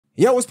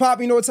Yo, what's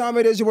poppin'? You know what time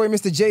it is? Your boy,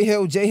 Mr. J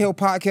Hill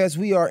Podcast.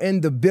 We are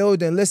in the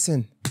building.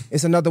 Listen,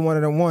 it's another one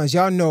of them ones.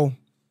 Y'all know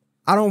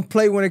I don't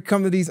play when it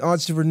comes to these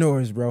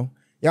entrepreneurs, bro.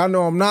 Y'all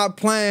know I'm not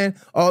playing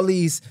all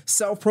these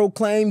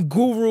self-proclaimed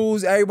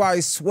gurus. Everybody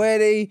swear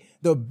they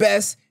the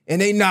best,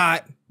 and they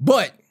not.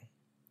 But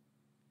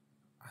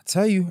I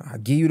tell you, I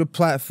give you the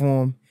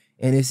platform,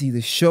 and it's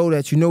either show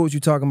that you know what you're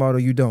talking about or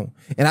you don't.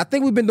 And I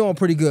think we've been doing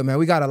pretty good, man.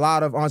 We got a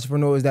lot of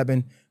entrepreneurs that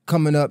been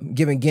coming up,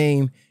 giving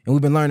game, and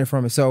we've been learning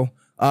from it. So,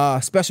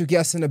 special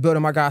guest in the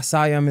building. My guy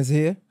Sayam is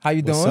here. How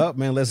you doing? What's up,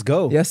 man? Let's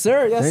go. Yes,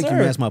 sir. Yes, Thank sir. you,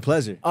 man. It's my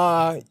pleasure.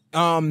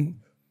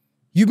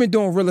 You've been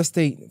doing real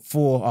estate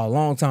for a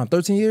long time.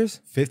 13 years?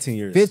 15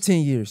 years.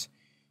 15 years.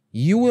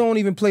 You don't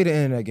even play the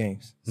internet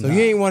games. So you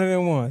ain't one of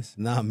them ones.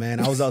 Nah, man.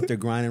 I was out there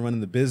grinding,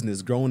 running the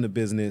business, growing the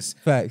business.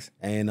 Facts.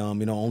 And,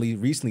 only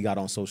recently got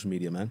on social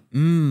media, man.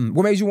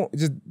 What made you want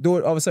just do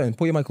it all of a sudden?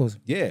 Pull your mic closer.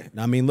 Yeah.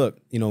 I mean, look,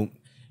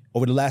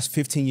 over the last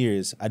 15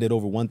 years, I did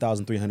over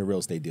 1,300 real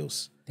estate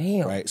deals.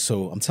 Damn. Right?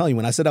 So I'm telling you,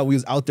 when I said we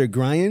was out there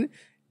grinding,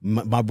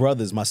 my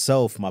brothers,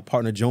 myself, my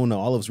partner Jonah,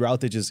 all of us were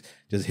out there just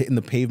hitting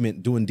the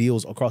pavement, doing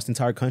deals across the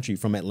entire country,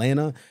 from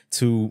Atlanta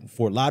to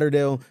Fort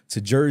Lauderdale to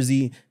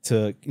Jersey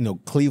to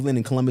Cleveland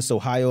and Columbus,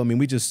 Ohio. I mean,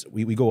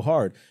 we go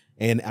hard.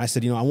 And I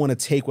said, I want to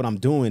take what I'm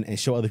doing and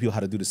show other people how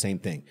to do the same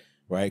thing,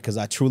 right? Because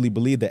I truly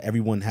believe that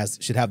everyone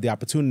should have the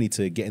opportunity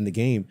to get in the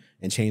game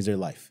and change their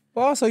life.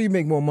 But also, you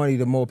make more money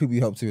the more people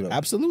you help too, though.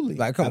 Absolutely.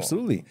 Like, come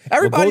Absolutely. on.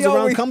 Everybody what goes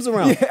always around comes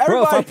around. Yeah,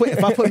 bro,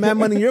 if I put mad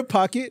money in your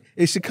pocket,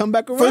 it should come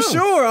back around. For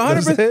sure,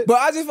 100%. But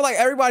I just feel like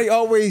everybody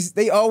always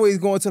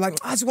go into like,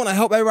 I just want to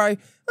help everybody.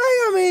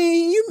 I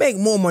mean, you make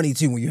more money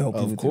too when you help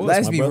people. Of course,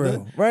 Let's my be brother.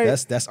 real, right?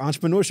 That's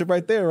entrepreneurship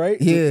right there, right?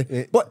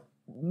 Yeah. But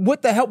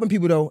with the helping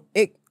people though,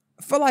 I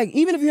feel like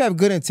even if you have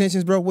good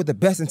intentions, bro, with the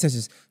best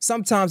intentions,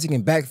 sometimes it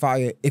can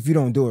backfire if you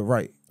don't do it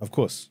right. Of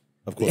course.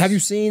 Of course. Have you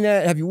seen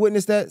that? Have you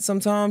witnessed that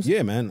sometimes?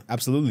 Yeah, man,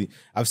 absolutely.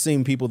 I've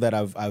seen people that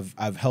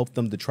I've helped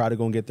them to try to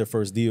go and get their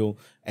first deal,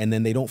 and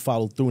then they don't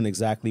follow through in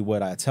exactly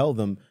what I tell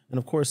them. And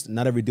of course,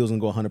 not every deal's gonna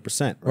go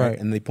 100%, right?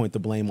 And they point the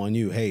blame on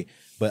you. Hey,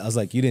 but I was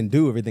like, you didn't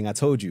do everything I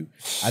told you.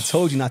 I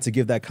told you not to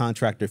give that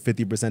contractor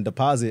 50%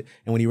 deposit,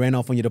 and when he ran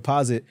off on your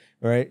deposit,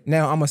 right?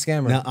 Now I'm a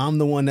scammer. Now I'm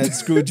the one that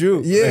screwed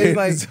you. Yeah, right?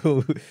 like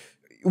So,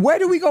 where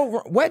do we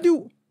go? Where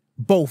do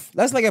both?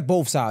 Let's look at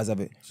both sides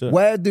of it. Sure.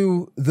 Where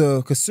do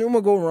the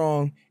consumer go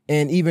wrong,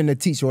 and even the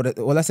teacher, or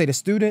let's say the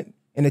student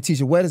and the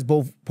teacher? Where does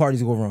both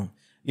parties go wrong?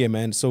 Yeah,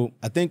 man. So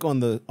I think on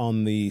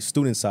the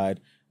student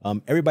side,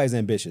 everybody's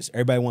ambitious.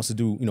 Everybody wants to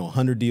do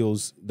 100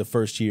 deals the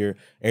first year.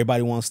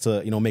 Everybody wants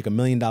to make $1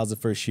 million the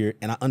first year,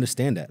 and I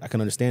understand that. I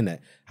can understand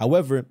that.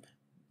 However,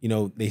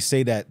 they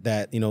say that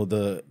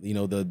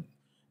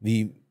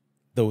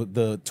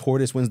the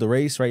tortoise wins the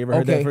race, right? You ever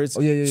heard that phrase?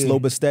 Oh, yeah. Slow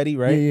but steady,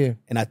 right? Yeah.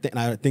 And I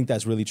think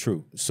that's really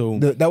true. So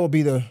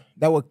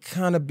that would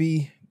kind of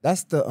be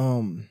that's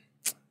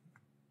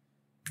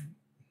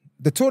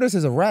the tortoise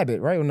is a rabbit,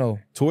 right or no?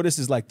 Tortoise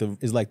is like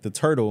the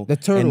turtle. The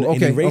turtle,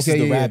 and he races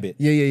the rabbit.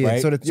 Yeah.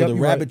 Right? So the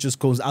rabbit just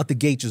goes out the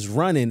gate, just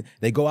running.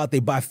 They go out, they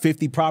buy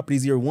 50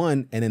 properties year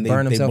one, and then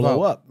they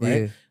blow up,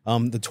 right? Yeah.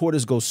 The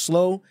tortoise goes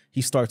slow.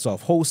 He starts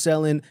off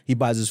wholesaling. He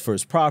buys his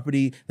first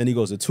property. Then he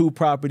goes to 2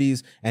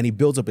 properties, and he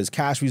builds up his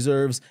cash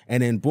reserves.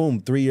 And then boom,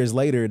 3 years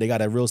later, they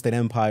got a real estate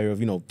empire of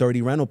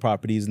 30 rental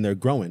properties, and they're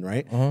growing,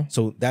 right?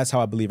 So that's how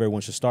I believe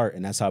everyone should start,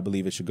 and that's how I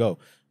believe it should go,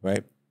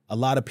 right? A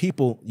lot of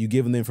people, you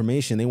give them the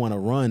information, they want to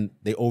run,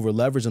 they over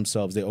leverage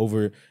themselves, they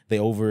overdo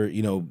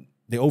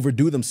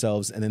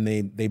themselves, and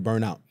then they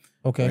burn out.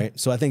 Okay. Right?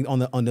 So I think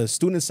on the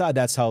student side,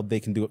 that's how they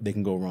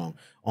can go wrong.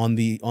 On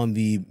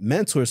the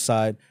mentor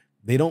side,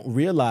 they don't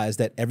realize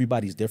that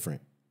everybody's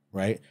different,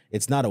 right?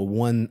 It's not a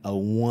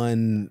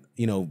one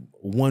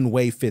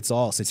way fits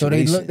all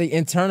situation. So they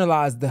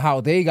internalize how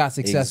they got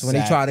successful when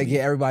they try to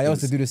get everybody else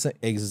to do the same.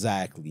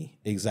 Exactly.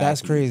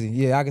 That's crazy.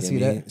 Yeah, I can see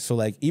that. So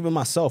like even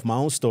myself, my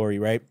own story,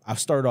 right? I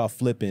started off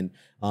flipping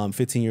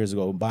 15 years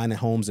ago, buying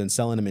homes and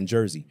selling them in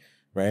Jersey.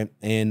 Right.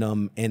 And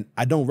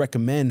I don't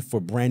recommend for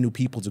brand new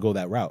people to go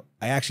that route.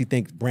 I actually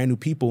think brand new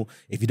people,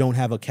 if you don't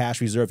have a cash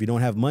reserve, you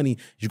don't have money,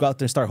 you go out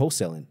there and start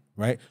wholesaling,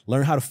 right?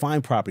 Learn how to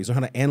find properties,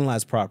 learn how to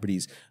analyze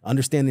properties,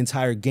 understand the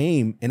entire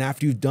game. And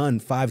after you've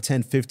done 5,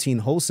 10, 15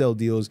 wholesale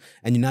deals,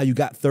 and now you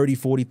got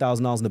 $30,000,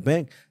 $40,000 in the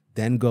bank,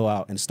 then go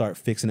out and start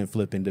fixing and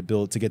flipping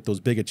to get those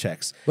bigger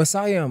checks. But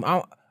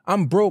Sayam,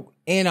 I'm broke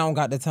and I don't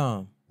got the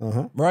time.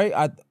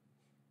 Right?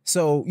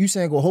 So you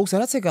saying go wholesale?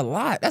 That take a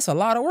lot. That's a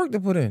lot of work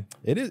to put in.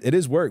 It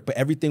is work, but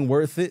everything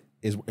worth it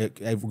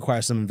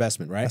requires some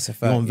investment, right? That's a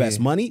fact. You're gonna invest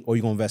money or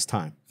you're gonna invest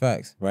time.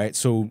 Facts. Right?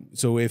 So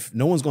if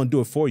no one's gonna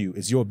do it for you,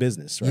 it's your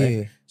business, right?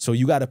 Yeah. So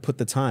you gotta put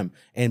the time.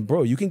 And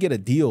bro, you can get a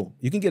deal.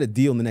 You can get a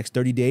deal in the next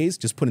 30 days,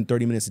 just put in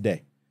 30 minutes a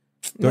day.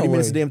 30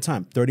 minutes a day in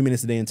time. 30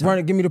 minutes a day in time. Run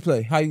it, give me the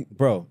play. How you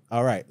Bro,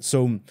 all right.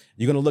 So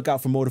you're going to look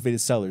out for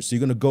motivated sellers. So you're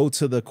going to go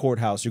to the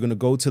courthouse. You're going to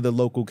go to the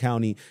local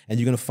county, and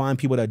you're going to find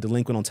people that are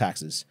delinquent on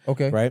taxes.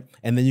 Okay. Right?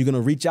 And then you're going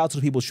to reach out to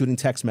the people shooting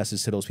text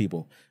messages to those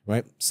people.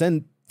 Right?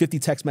 Send 50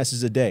 text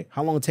messages a day.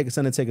 How long it take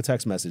to take a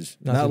text message?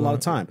 Not a lot of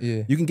time.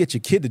 Yeah. You can get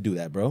your kid to do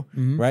that, bro.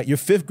 Right? Your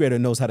 5th grader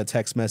knows how to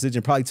text message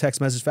and probably text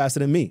message faster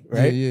than me,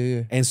 right?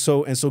 Yeah. And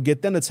so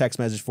get them to text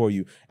message for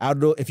you.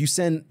 If you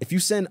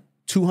send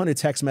 200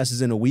 text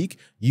messages in a week,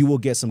 you will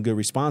get some good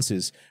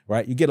responses,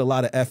 right? You get a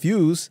lot of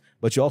FUs,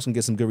 but you also can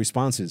get some good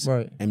responses.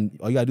 Right. And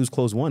all you gotta do is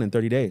close one in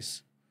 30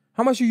 days.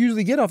 How much you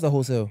usually get off the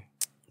wholesale?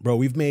 Bro,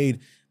 we've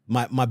made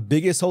my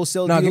biggest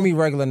wholesale deal. No, give me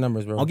regular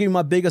numbers, bro. I'll give you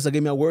my biggest, I'll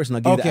give you my worst, and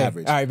I'll give you the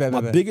average. All right, bet.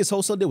 My biggest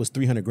wholesale deal was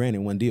 300 grand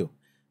in one deal,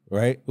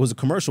 right? It was a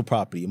commercial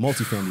property, a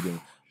multifamily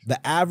deal.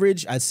 The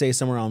average, I'd say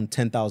somewhere around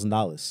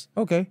 $10,000.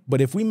 Okay.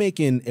 But if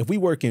we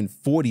working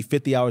 40,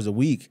 50 hours a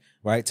week,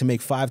 right, to make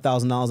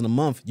 $5,000 in a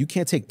month, you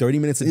can't take 30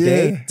 minutes a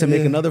day to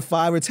make another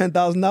 $5,000 or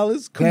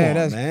 $10,000. Come on,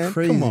 that's man.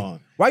 crazy. Come on.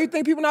 Why you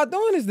think people not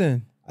doing this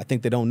then? I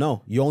think they don't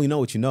know. You only know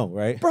what you know,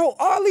 right? Bro,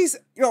 all these,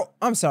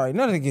 I'm sorry,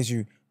 nothing against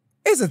you.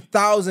 It's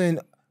 1,000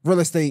 real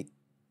estate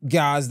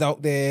guys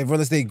out there,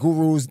 real estate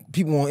gurus,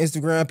 people on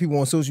Instagram, people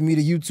on social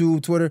media,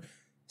 YouTube, Twitter.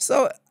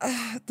 So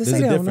there's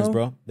a difference,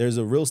 bro. There's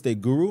a real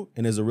estate guru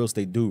and there's a real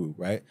estate guru,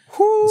 right?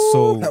 Whoo,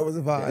 so that was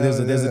a vibe. There's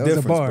a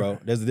difference, bar. bro.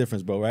 There's a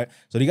difference, bro, right?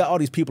 So they got all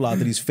these people out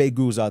there, these fake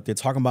gurus out there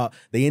talking about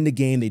they in the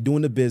game, they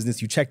doing the business.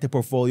 You check their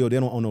portfolio, they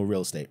don't own no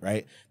real estate,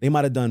 right? They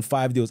might have done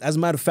 5 deals. As a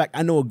matter of fact,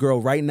 I know a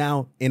girl right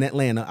now in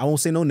Atlanta. I won't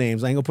say no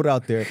names. I ain't gonna put it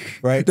out there,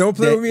 right? Don't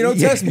play with me. Don't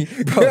test me,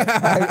 bro.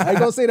 I ain't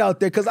gonna say it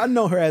out there because I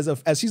know her as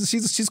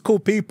she's cool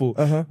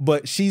people,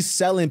 but she's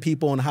selling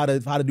people on how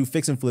to do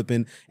fix and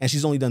flipping, and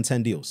she's only done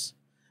 10 deals,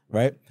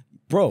 right?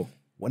 Bro,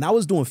 when I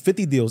was doing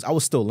 50 deals, I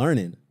was still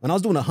learning. When I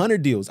was doing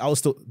 100 deals, I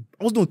was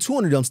doing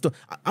 200 deals.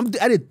 I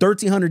did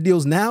 1,300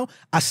 deals now.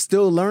 I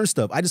still learn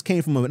stuff. I just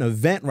came from an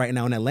event right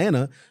now in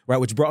Atlanta, right,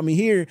 which brought me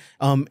here.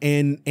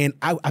 And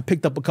I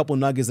picked up a couple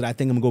nuggets that I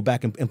think I'm gonna go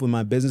back and implement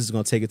my business. Is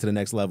gonna take it to the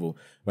next level,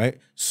 right?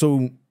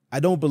 So I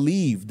don't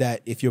believe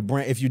that if you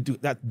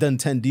done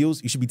 10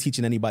 deals, you should be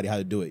teaching anybody how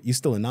to do it. You're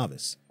still a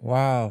novice.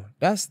 Wow,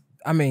 that's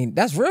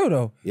real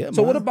though. Yeah.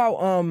 So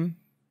man.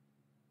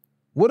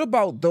 what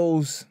about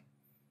those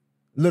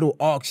little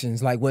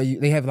auctions, like where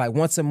they have like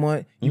once a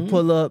month, you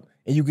pull up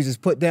and you can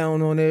just put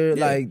down on there,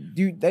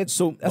 that's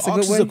a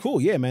good way. Are cool,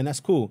 yeah, man, that's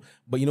cool.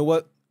 But you know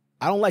what?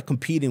 I don't like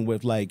competing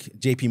with like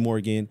JP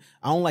Morgan.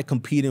 I don't like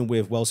competing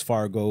with Wells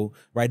Fargo,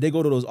 right? They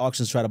go to those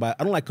auctions to try to buy.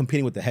 I don't like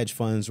competing with the hedge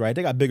funds, right?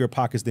 They got bigger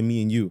pockets than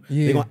me and you.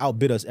 Yeah. They're gonna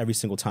outbid us every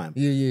single time.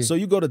 Yeah. So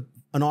you go to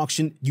an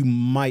auction, you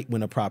might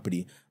win a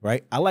property,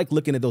 right? I like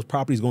looking at those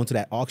properties going to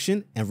that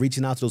auction and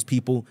reaching out to those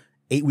people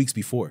 8 weeks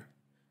before.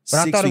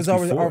 But I thought it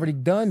was already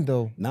done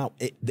though. No,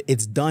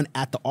 it's done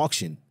at the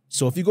auction.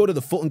 So if you go to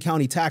the Fulton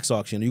County tax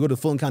auction, or you go to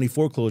the Fulton County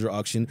foreclosure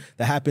auction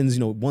that happens,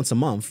 once a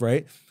month,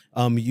 right?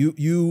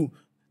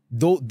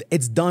 Though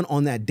it's done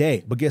on that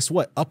day. But guess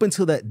what? Up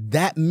until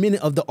that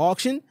minute of the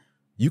auction,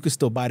 you can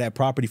still buy that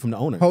property from the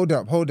owner. Hold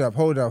up.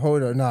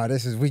 Nah,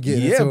 we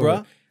getting into bro.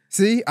 it.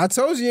 See, I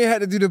told you ain't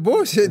had to do the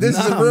bullshit. This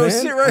is the real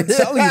shit right here.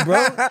 I'm telling you,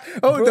 bro.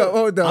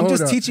 Hold up. I'm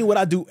just teaching what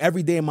I do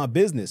every day in my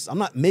business. I'm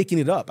not making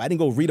it up. I didn't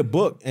go read a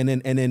book and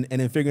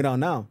then figure it out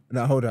now.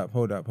 Now, hold up.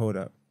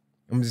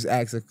 I'm just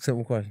ask a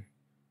simple question.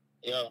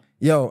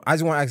 Yo, I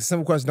just want to ask a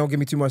simple question. Don't give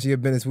me too much of your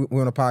business.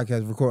 We're on a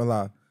podcast, recording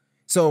live.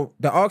 So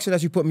the auction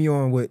that you put me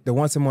on with the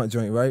once a month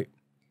joint, right?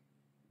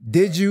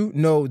 Did you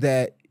know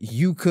that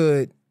you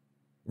could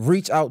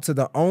reach out to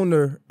the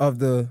owner of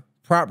the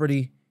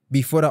property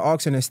before the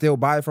auction and still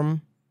buy it from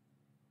him?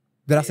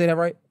 Did I say that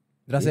right?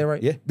 Did I say it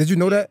right? Yeah. Did you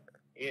know that?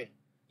 Yeah.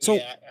 So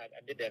I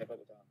did that a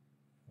couple times.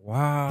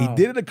 Wow. He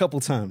did it a couple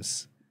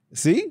times.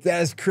 See?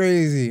 That's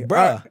crazy.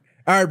 Bruh.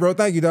 All right, bro.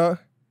 Thank you, dog.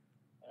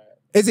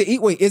 Is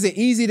it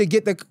easy to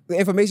get the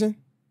information?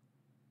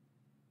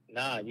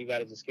 Nah, you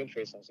gotta just skip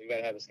trace them. So you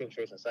gotta have a skip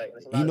tracing site.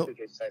 There's a lot of skip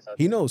tracing sites out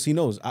He there.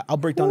 knows. I'll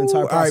break down the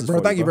entire process. All right, bro.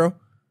 Thank you, bro.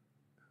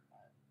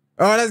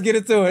 All right, let's get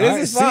into it.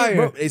 This is fire.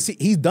 Bro,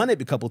 he's done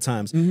it a couple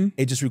times.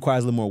 It just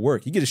requires a little more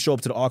work. You get to show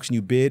up to the auction,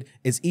 you bid.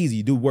 It's easy.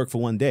 You do work for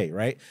one day,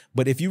 right?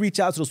 But if you reach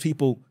out to those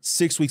people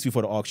 6 weeks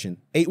before the auction,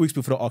 8 weeks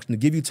before the auction, to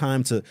give you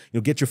time to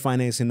get your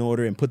financing in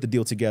order and put the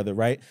deal together,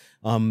 right?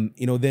 Then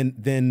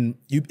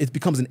it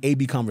becomes an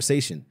A/B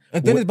conversation.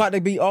 And then it's about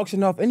to be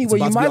auctioned off anyway.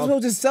 You might as well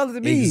just sell it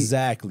to me.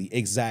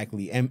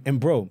 Exactly. And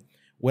bro,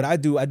 what I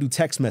do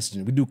text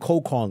messaging. We do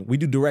cold calling. We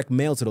do direct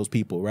mail to those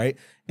people, right?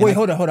 And Wait,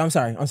 hold on. I'm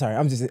sorry.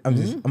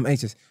 I'm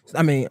anxious.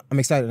 I'm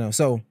excited now.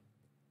 So,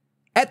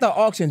 at the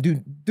auction,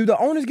 do the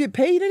owners get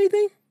paid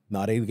anything?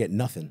 No, they get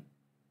nothing.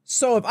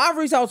 So if I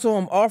reach out to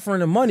them offering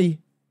them money,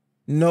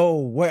 no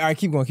way. All right,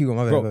 keep going.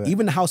 My bad, Bro,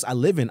 even the house I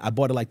live in, I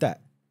bought it like that.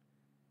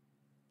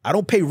 I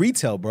don't pay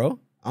retail, bro.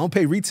 I don't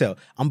pay retail.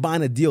 I'm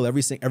buying a deal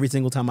every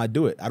single time I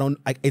do it.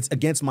 It's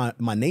against my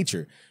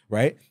nature,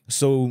 right?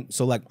 So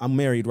like I'm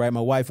married, right? My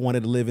wife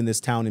wanted to live in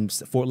this town in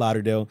Fort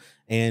Lauderdale,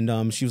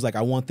 and she was like,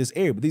 I want this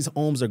area, but these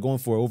homes are going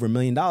for over $1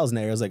 million in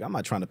there. I was like, I'm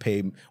not trying to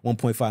pay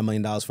 $1.5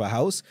 million for a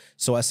house.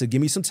 So I said,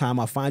 give me some time.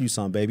 I'll find you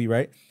some, baby,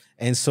 right?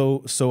 And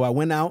so I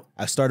went out,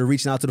 I started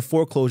reaching out to the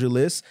foreclosure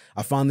list.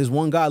 I found this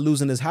one guy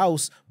losing his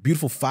house,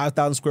 beautiful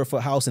 5,000 square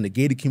foot house in a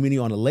gated community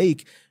on a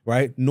lake,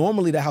 right?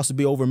 Normally that house would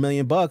be over $1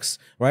 million,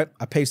 right?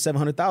 I paid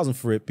 $700,000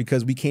 for it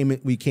because we came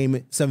at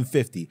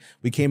 $750.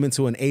 We came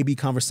into an A/B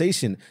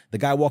conversation. The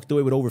guy walked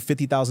away with over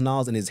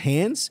 $50,000 in his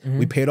hands.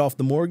 We paid off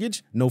the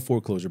mortgage, no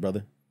foreclosure,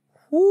 brother.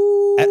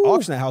 Ooh. At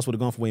auction, that house would have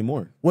gone for way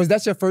more. Was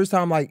that your first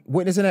time like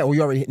witnessing that, or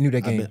you already knew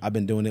that game? I've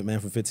been doing it, man,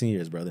 for 15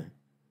 years, brother.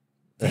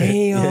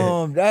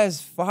 Damn, that's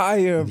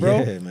fire,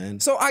 bro. Yeah, man.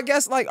 So I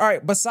guess like, all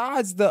right,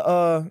 besides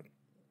the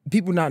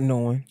people not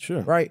knowing,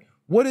 Sure. right?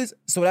 What is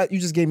so that you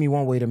just gave me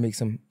one way to make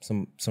some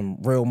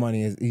real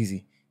money is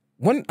easy.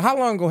 How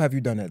long ago have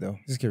you done that though?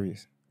 Just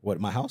curious. What,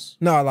 my house?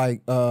 No,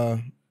 like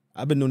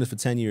I've been doing this for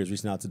 10 years,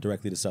 reaching out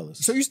directly to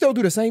sellers. so you still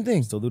do the same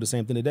thing. Still do the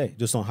same thing today,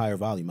 just on higher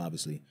volume,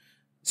 obviously.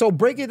 So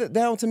break it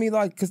down to me,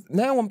 like, because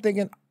now I'm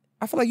thinking,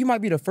 I feel like you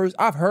might be the first.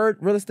 I've heard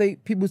real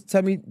estate people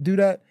tell me do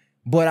that,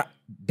 but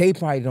they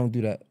probably don't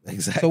do that.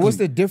 Exactly. So what's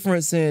the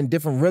difference in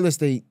different real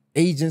estate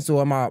agents,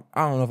 or I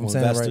don't know if I'm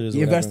saying that right.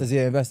 Investors,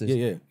 Investors.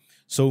 Yeah.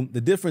 So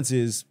the difference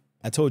is,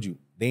 I told you,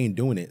 they ain't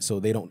doing it, so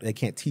they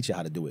can't teach you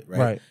how to do it,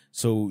 right?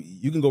 So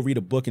you can go read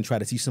a book and try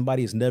to teach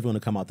somebody. It's never going to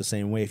come out the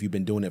same way if you've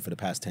been doing it for the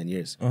past 10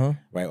 years,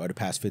 right, or the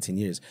past 15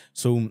 years.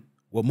 So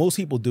what most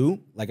people do,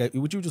 like what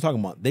you were just talking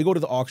about, they go to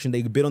the auction,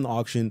 they bid on the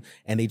auction,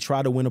 and they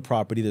try to win a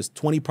property. There's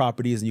 20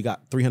 properties, and you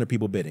got 300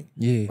 people bidding.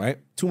 Yeah. Right?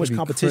 Too much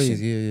competition.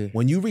 Crazy. Yeah.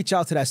 When you reach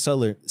out to that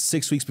seller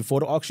 6 weeks before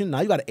the auction,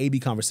 now you got an A/B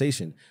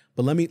conversation.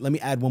 But let me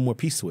add one more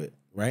piece to it,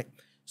 right?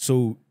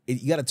 So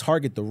you got to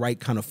target the right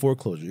kind of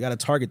foreclosure. You got to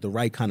target the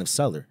right kind of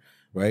seller,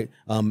 right?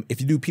 If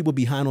you do people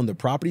behind on their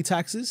property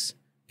taxes,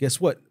 guess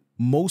what?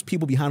 Most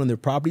people behind on their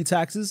property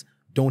taxes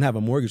don't have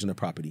a mortgage on their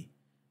property.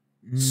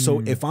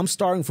 So if I'm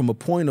starting from a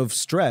point of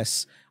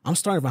stress, I'm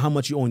starting from how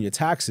much you owe on your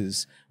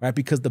taxes, right?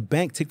 Because the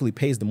bank typically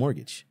pays the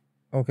mortgage.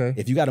 Okay.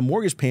 If you got a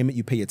mortgage payment,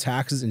 you pay your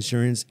taxes,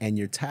 insurance, and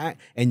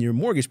your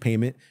mortgage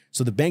payment.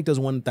 So the bank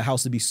doesn't want the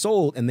house to be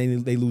sold, and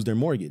then they lose their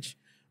mortgage,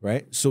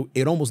 right? So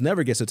it almost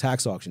never gets a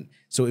tax auction.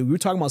 So if we're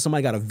talking about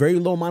somebody got a very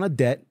low amount of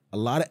debt, a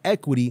lot of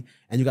equity,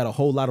 and you got a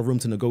whole lot of room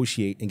to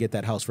negotiate and get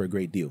that house for a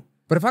great deal.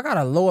 But if I got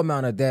a low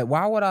amount of debt,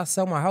 why would I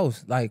sell my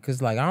house? Like,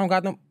 cause like I don't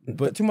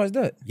got too much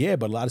debt. Yeah,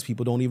 but a lot of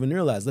people don't even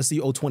realize. Let's say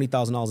you owe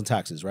 $20,000 in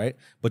taxes, right?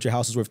 But your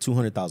house is worth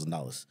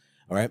 $200,000.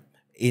 All right.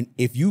 And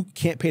if you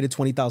can't pay the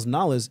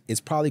 $20,000, it's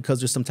probably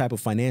because there's some type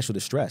of financial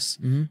distress,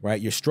 right?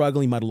 You're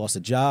struggling, you might have lost a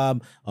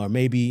job, or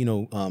maybe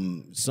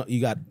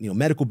you got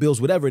medical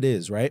bills, whatever it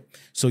is, right?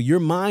 So your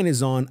mind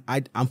is on.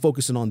 I'm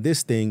focusing on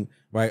this thing,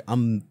 right?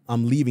 I'm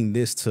leaving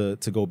this to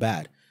go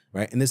bad,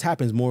 right? And this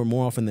happens more and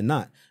more often than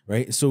not,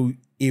 right? So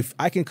if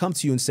I can come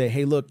to you and say,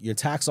 hey, look, your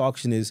tax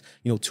auction is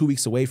 2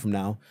 weeks away from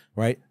now,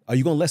 right? Are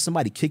you gonna let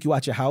somebody kick you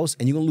out your house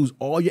and you're gonna lose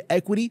all your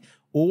equity,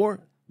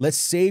 or let's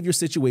save your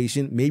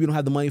situation. Maybe you don't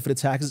have the money for the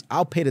taxes.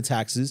 I'll pay the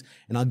taxes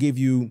and I'll give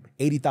you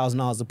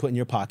 $80,000 to put in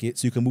your pocket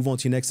so you can move on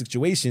to your next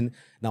situation.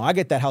 Now I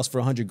get that house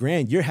for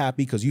 $100,000. You're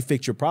happy because you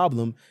fixed your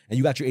problem and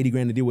you got your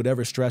 $80,000 to deal with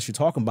whatever stress you're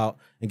talking about.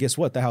 And guess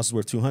what? That house is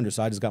worth $200,000.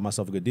 So I just got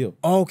myself a good deal.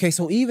 Okay,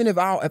 so even if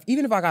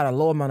I got a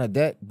low amount of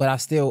debt, but I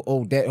still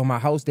owe debt on my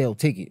house, they'll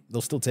take it.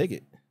 They'll still take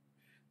it.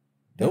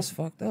 That's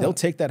fucked up. They'll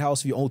take that house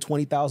if you owe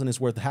 $20,000. It's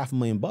worth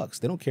 $500,000.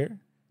 They don't care.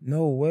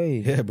 No way.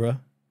 Yeah, bro.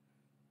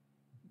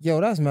 Yo,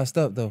 that's messed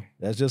up though.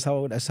 That's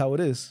how it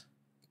is.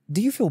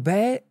 Do you feel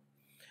bad?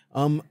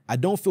 I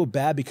don't feel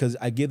bad because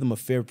I give them a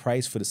fair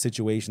price for the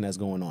situation that's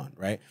going on,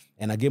 right?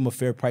 And I give them a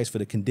fair price for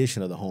the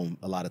condition of the home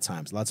a lot of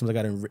times. A lot of times I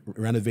got to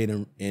renovate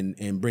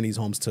and bring these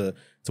homes to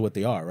what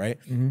they are, right?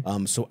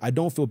 So I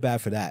don't feel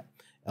bad for that.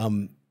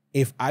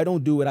 If I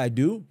don't do what I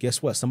do, guess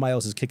what? Somebody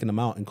else is kicking them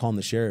out and calling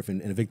the sheriff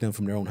and evicting them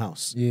from their own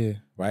house. Yeah.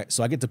 Right?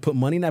 So I get to put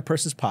money in that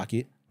person's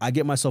pocket. I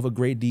get myself a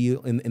great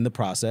deal in the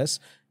process.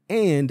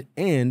 And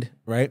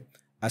right,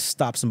 I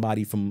stop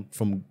somebody from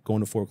going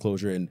to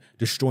foreclosure and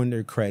destroying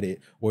their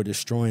credit or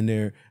destroying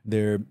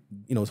their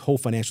whole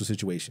financial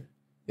situation.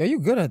 Yeah, you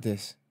good at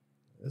this.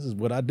 This is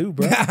what I do,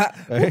 bro.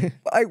 Right?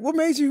 What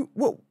made you?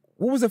 What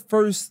was the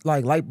first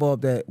light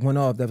bulb that went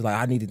off that was like,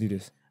 I need to do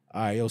this?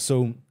 All right, yo.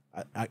 So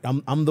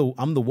I'm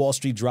the Wall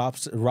Street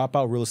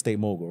dropout real estate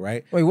mogul,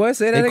 right? Wait, what?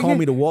 Say that again? They call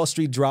me the Wall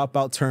Street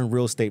dropout turned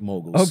real estate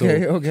mogul.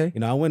 Okay, so, okay.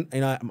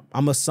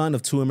 I'm a son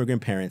of two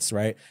immigrant parents,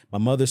 right? My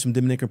mother's from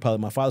Dominican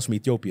Republic, my father's from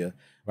Ethiopia,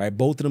 right?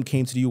 Both of them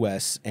came to the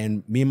U.S.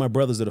 and me and my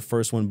brothers are the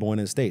first one born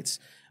in the States.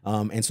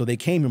 And so they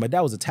came here. My dad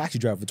was a taxi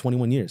driver for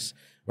 21 years,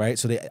 right?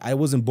 So I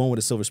wasn't born with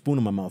a silver spoon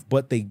in my mouth,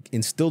 but they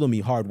instilled in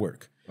me hard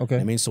work. Okay.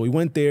 I mean, so we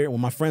went there.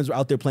 When my friends were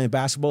out there playing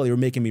basketball, they were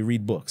making me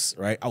read books,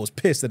 right? I was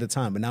pissed at the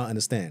time, but now I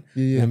understand.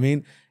 Yeah. You know what I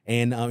mean?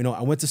 And,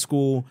 I went to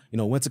school,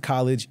 went to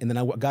college, and then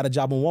I got a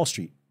job on Wall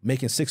Street,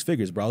 making six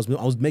figures, bro.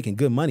 I was making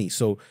good money.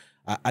 So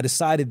I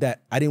decided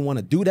that I didn't want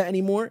to do that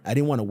anymore. I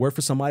didn't want to work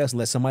for somebody else and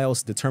let somebody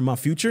else determine my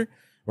future,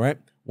 right?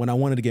 When I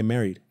wanted to get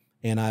married.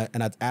 And I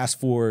asked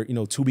for,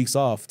 2 weeks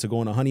off to go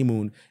on a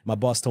honeymoon. My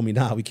boss told me,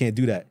 nah, we can't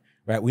do that,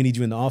 right? We need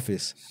you in the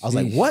office. I was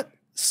like, what?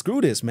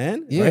 screw this,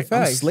 man. Yeah, right? I'm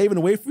facts. slaving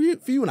away for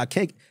you, and I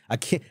can't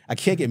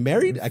get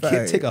married. I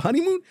can't take a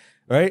honeymoon,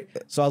 right?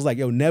 So I was like,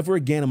 yo, never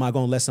again am I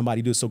going to let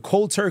somebody do it. So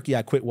cold turkey,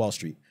 I quit Wall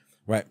Street,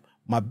 right?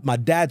 My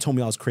dad told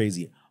me I was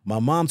crazy. My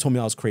mom told me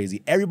I was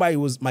crazy.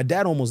 My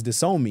dad almost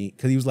disowned me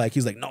because he was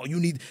like, no,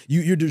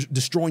 you're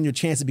destroying your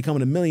chance of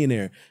becoming a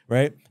millionaire,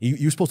 right?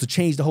 You're supposed to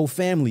change the whole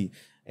family.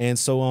 And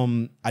so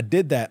I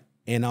did that,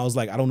 and I was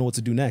like, I don't know what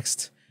to do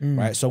next.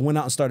 Right. So I went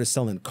out and started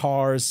selling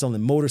cars,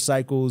 selling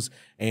motorcycles,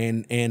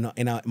 and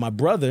my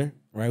brother,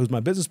 right, who's my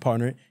business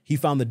partner, he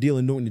found the deal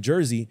in Newark, New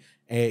Jersey,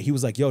 and he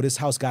was like, yo, this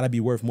house gotta be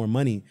worth more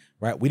money,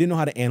 right? We didn't know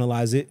how to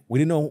analyze it. We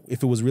didn't know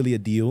if it was really a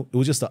deal. It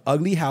was just an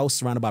ugly house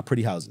surrounded by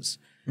pretty houses.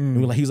 And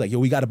he was like, yo,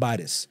 we gotta buy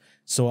this.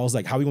 So I was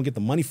like, how are we gonna get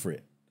the money for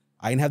it?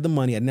 I didn't have the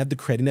money, I didn't have the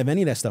credit, I didn't have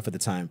any of that stuff at the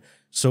time.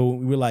 So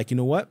we were like, you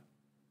know what?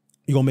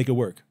 You're gonna make it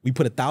work. We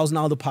put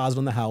 $1,000 deposit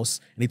on the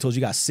house, and he told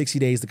you got 60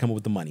 days to come up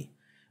with the money,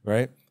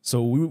 right?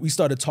 So we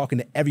started talking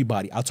to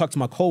everybody. I talked to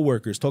my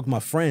coworkers, talked to my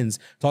friends,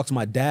 talked to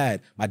my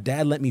dad. My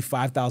dad lent me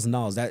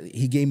 $5,000. That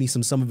he gave me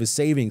some of his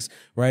savings,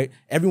 right?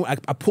 Everyone,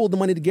 I pulled the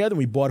money together and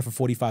we bought it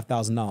for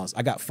 $45,000.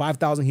 I got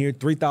 $5,000 here,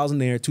 $3,000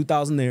 there,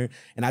 $2,000 there,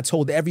 and I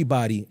told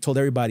everybody,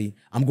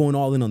 I'm going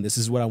all in on this.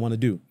 This is what I want to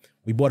do.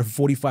 We bought it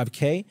for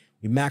 $45K.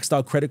 We maxed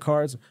out credit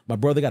cards. My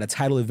brother got a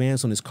title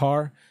advance on his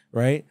car,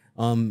 right?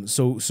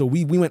 So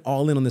we went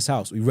all in on this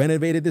house. We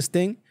renovated this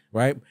thing,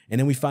 right? And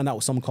then we found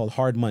out something called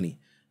hard money.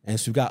 And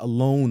so we got a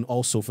loan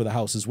also for the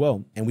house as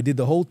well. And we did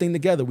the whole thing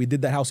together. We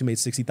did that house. We made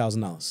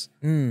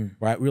 $60,000.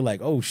 Right? We were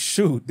like, oh,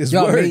 shoot, this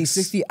Y'all works. made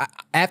 60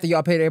 after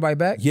y'all paid everybody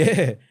back?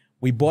 Yeah.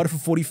 We bought it for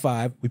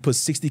 45. We put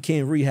 60K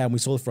in rehab and we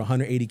sold it for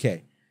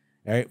 180K.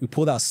 All right? We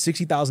pulled out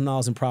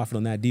 $60,000 in profit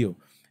on that deal.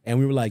 And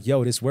we were like,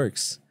 yo, this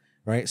works.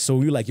 Right? So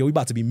we were like, yo, we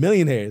about to be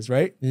millionaires,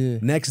 right? Yeah.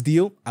 Next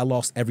deal, I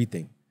lost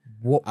everything.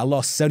 Whoa. I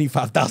lost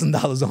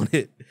 $75,000 on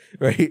it,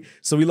 right?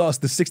 So we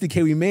lost the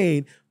 60K we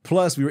made,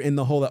 plus we were in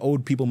the hole that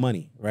owed people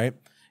money, right?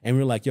 And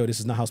we were like, yo, this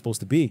is not how it's supposed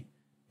to be.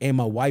 And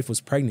my wife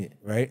was pregnant,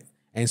 right?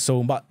 And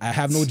so I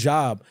have no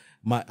job.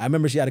 I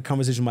remember she had a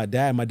conversation with my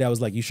dad. My dad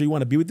was like, you sure you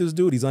want to be with this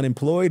dude? He's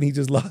unemployed and he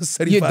just lost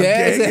 75K. Your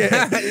dad said,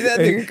 yeah. that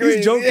nigga crazy.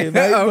 He's joking,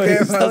 right?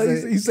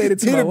 Okay, He said it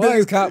to he my the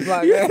biggest wife. cop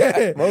block.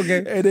 Yeah.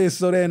 Okay. And then,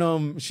 so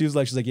then she's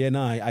like, yeah,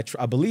 nah,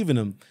 I believe in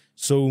him.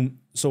 So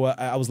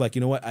I was like,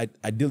 you know what? I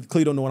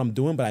clearly don't know what I'm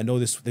doing, but I know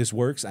this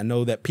works. I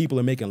know that people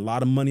are making a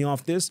lot of money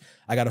off this.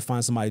 I got to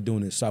find somebody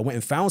doing this. So I went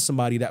and found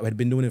somebody that had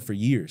been doing it for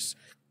years.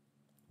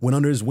 Went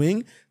under his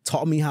wing,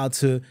 taught me how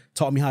to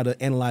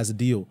analyze a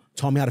deal,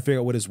 taught me how to figure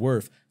out what it's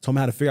worth, taught me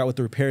how to figure out what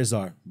the repairs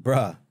are.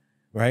 Bruh,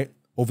 right?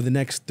 Over the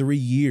next 3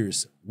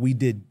 years, we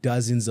did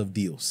dozens of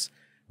deals,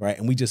 right?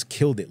 And we just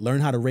killed it.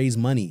 Learn how to raise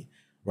money,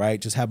 right?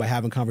 Just by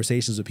having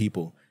conversations with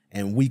people.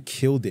 And we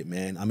killed it,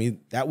 man. I mean,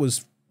 that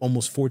was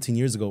almost 14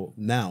 years ago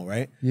now,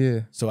 right?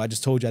 Yeah. So I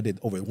just told you I did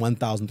over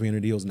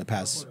 1,300 deals in the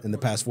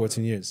past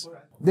 14 years.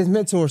 This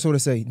mentor, so to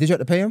say, did you have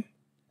to pay him?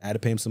 I had to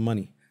pay him some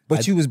money.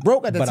 But you was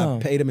broke at the time.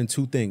 But I paid him in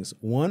two things.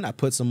 One, I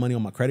put some money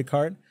on my credit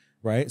card,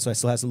 right? So I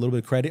still have a little bit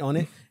of credit on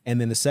it. And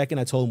then the second,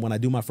 I told him when I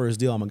do my first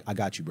deal, I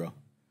got you, bro.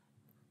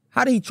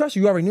 How did he trust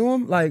you? You already knew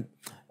him? Like,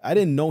 I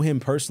didn't know him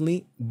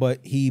personally,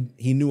 but he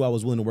knew I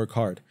was willing to work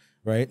hard,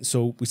 right?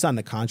 So we signed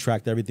the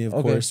contract, everything,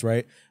 of course,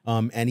 right?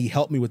 And he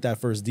helped me with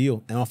that first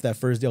deal. And off that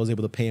first deal, I was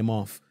able to pay him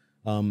off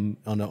on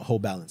the whole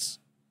balance.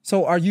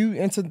 so are you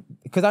into,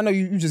 because I know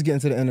you just get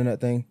into the internet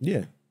thing.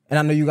 Yeah. And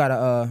I know you got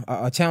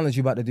a challenge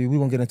you about to do. We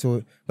won't get into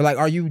it. But like,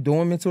 are you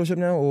doing mentorship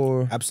now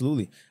or?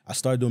 Absolutely. I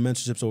started doing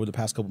mentorships over the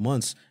past couple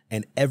months,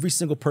 and every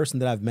single person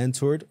that I've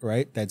mentored,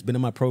 right, that's been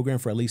in my program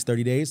for at least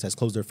 30 days has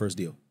closed their first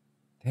deal.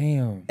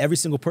 Damn. Every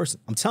single person.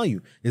 I'm telling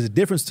you, there's a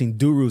difference between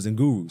gurus and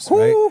gurus,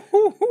 right?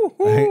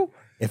 Right?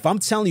 If I'm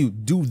telling you,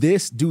 do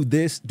this, do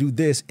this, do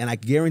this, and I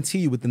guarantee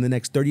you within the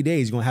next 30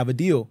 days, you're going to have a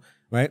deal,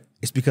 right?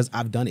 It's because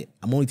I've done it.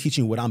 I'm only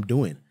teaching you what I'm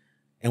doing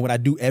and what I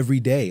do every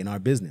day in our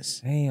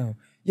business. Damn.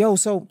 Yo,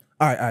 so,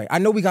 all right. I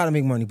know we got to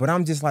make money, but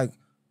I'm just like,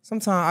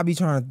 sometimes I be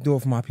trying to do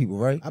it for my people,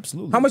 right?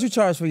 Absolutely. How much you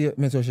charge for your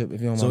mentorship,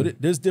 if you don't mind? So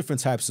there's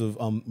different types of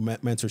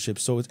mentorship.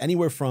 So it's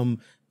anywhere from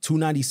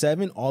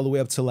 $297 all the way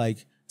up to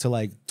like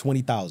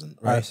 20,000,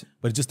 right? Right.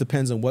 But it just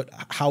depends on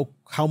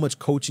how much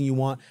coaching you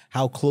want,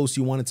 how close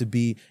you want it to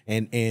be,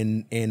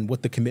 and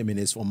what the commitment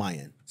is on my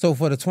end. So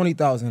for the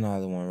 $20,000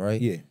 one,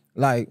 right? Yeah.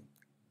 Like,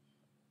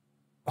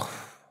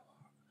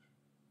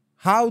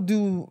 how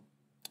do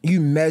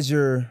you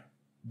measure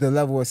the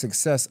level of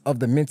success of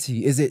the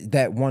mentee? Is it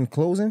that one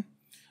closing?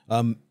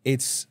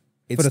 It's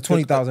For the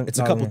 $20,000. It's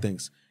a couple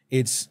things.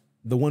 It's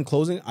the one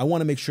closing. I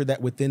want to make sure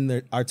that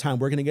within our time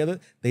working together,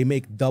 they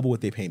make double what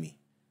they pay me.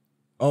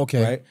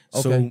 Okay. Right.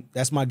 Okay. So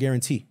that's my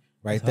guarantee,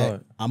 right? That's that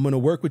hard. I'm going to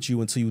work with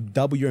you until you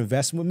double your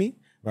investment with me,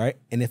 right?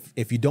 And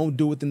if you don't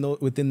do it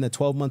within the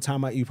 12-month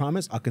time you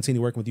promise, I'll continue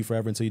working with you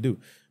forever until you do,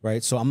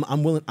 right? So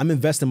I'm willing. I'm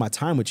investing my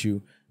time with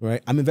you,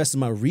 right? I'm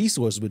investing my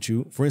resources with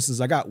you. For instance,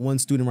 I got one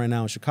student right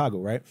now in Chicago,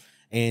 right?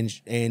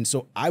 And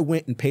so I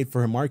went and paid for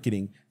her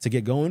marketing to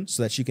get going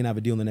so that she can have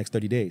a deal in the next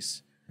 30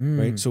 days,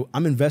 right? So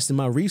I'm investing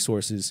my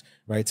resources,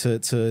 right, so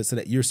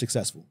that you're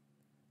successful.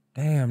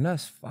 Damn,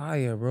 that's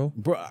fire, bro.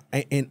 Bro,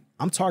 and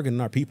I'm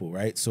targeting our people,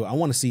 right? So I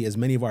want to see as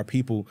many of our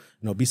people,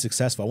 be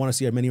successful. I want to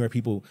see as many of our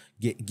people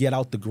get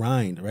out the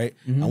grind, right?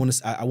 I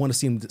want to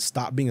see them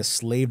stop being a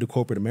slave to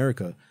corporate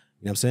America. You know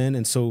what I'm saying?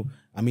 And so,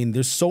 I mean,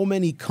 there's so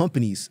many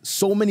companies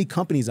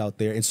out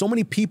there, and so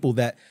many people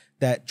that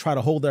try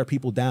to hold our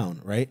people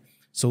down, right?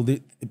 So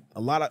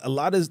a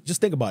lot is, just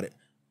think about it.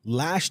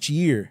 Last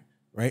year,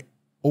 right?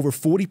 Over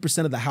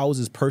 40% of the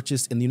houses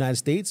purchased in the United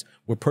States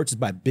were purchased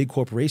by big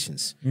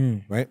corporations,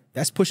 right?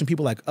 That's pushing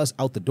people like us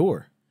out the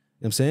door.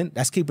 You know what I'm saying?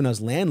 That's keeping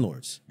us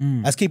landlords.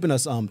 That's keeping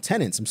us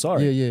tenants, I'm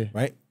sorry. Yeah.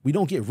 Right? We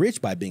don't get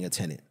rich by being a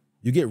tenant.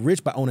 You get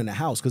rich by owning a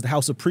house because the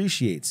house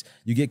appreciates.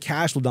 You get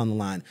cash flow down the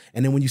line.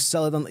 And then when you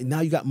sell it,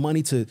 now you got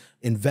money to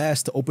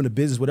invest, to open a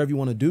business, whatever you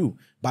want to do.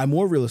 Buy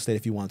more real estate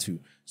if you want to.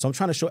 So I'm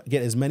trying to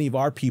get as many of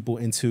our people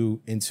into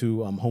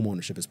home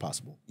ownership as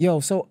possible. Yo,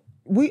 so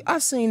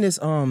I've seen this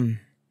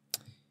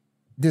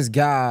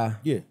guy,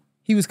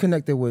 he was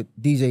connected with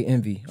DJ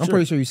Envy. I'm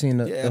pretty sure you've seen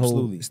the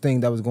whole thing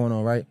that was going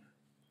on, right?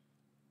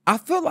 I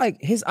feel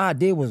like his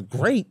idea was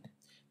great.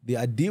 The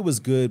idea was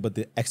good, but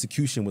the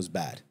execution was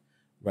bad,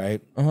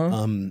 right?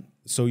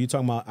 So you're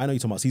talking about, I know you're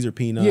talking about Caesar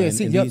Pina and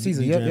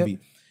Caesar, DJ Envy,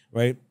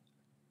 right?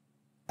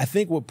 I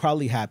think what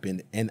probably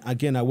happened, and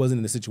again, I wasn't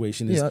in the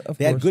situation, is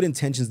they had good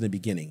intentions in the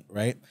beginning,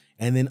 right?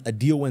 And then a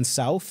deal went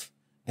south,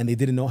 and they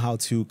didn't know how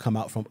to come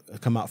out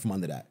from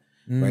under that.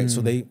 Right,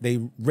 so they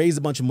raised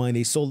a bunch of money.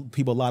 They sold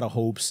people a lot of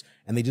hopes,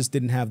 and they just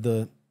didn't have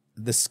the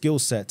skill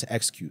set to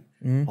execute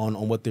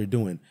on what they're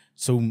doing.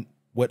 So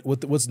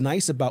what's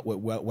nice about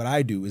what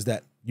I do is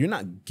that you're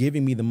not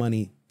giving me the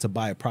money to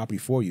buy a property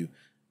for you.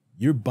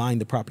 You're buying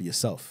the property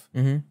yourself,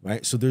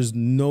 right? So there's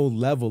no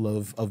level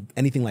of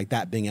anything like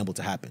that being able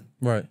to happen.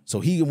 Right. So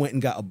he went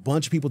and got a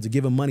bunch of people to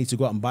give him money to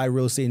go out and buy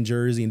real estate in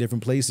Jersey and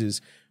different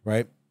places,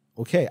 right?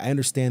 Okay, I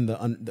understand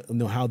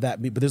how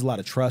that, but there's a lot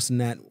of trust in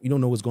that. You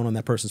don't know what's going on in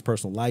that person's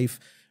personal life,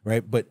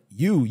 right? But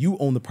you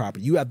own the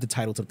property. You have the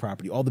title to the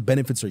property. All the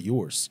benefits are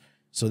yours.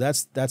 So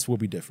that's where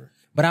we differ.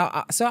 But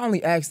I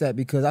only ask that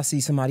because I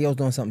see somebody else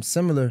doing something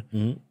similar.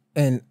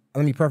 And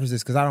let me preface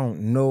this because I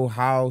don't know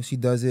how she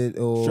does it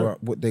or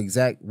what the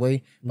exact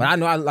way. But I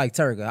know I like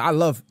Terica. I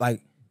love,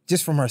 like,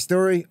 just from her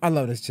story, I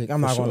love this chick.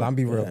 I'm not gonna lie, I'm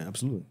be real. Yeah,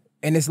 absolutely.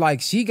 And it's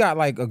like she got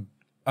like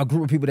a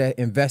group of people that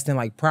invest in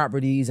like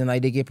properties and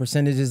like they get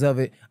percentages of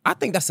it. I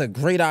think that's a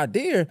great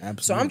idea.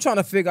 Absolutely. So I'm trying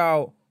to figure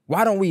out,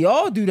 why don't we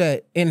all do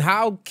that? And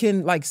how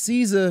can like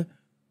Caesar,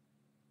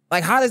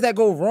 like how does that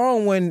go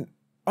wrong when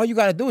all you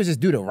gotta do is just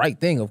do the right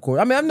thing, of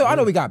course. I mean, I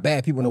know we got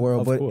bad people in the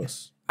world, but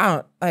course. I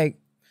don't like.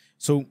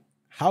 So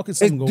how can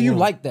something go wrong? Do you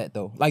like that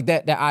though? Like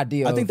that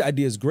idea? I think the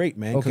idea is great,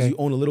 man, because you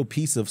own a little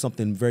piece of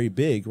something very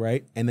big,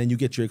 right? And then you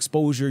get your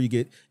exposure,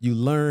 you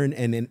learn,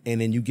 and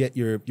then you get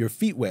your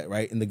feet wet,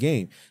 right, in the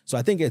game. So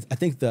I think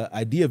the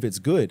idea of it's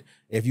good.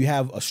 If you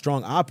have a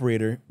strong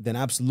operator, then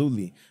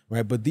absolutely,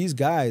 right? But these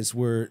guys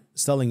were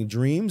selling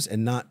dreams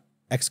and not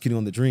executing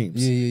on the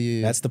dreams.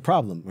 Yeah. That's the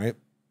problem, right?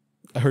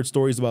 I heard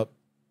stories about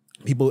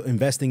people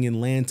investing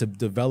in land to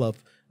develop,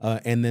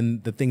 and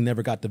then the thing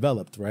never got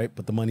developed, right?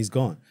 But the money's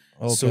gone.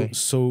 Okay.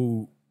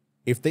 So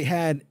if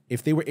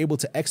they were able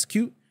to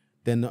execute,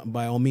 then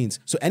by all means.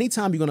 So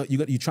anytime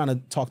you're trying to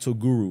talk to a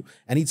guru,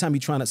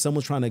 anytime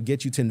someone's trying to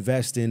get you to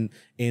invest in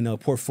a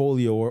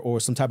portfolio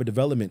or some type of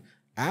development,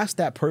 ask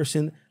that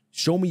person,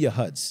 show me your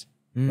HUDs.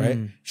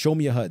 Right? Show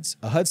me your HUDs.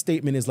 A HUD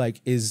statement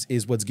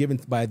is what's given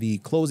by the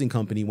closing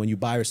company when you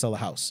buy or sell a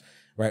house,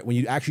 right? When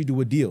you actually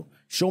do a deal.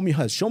 Show me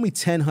HUDs. Show me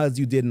 10 HUDs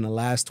you did in the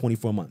last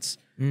 24 months.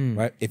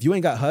 Right? If you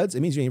ain't got HUDs,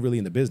 it means you ain't really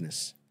in the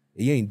business.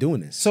 You ain't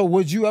doing this. So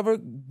would you ever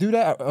do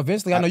that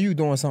eventually? I know you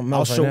doing something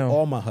else right now. I'll show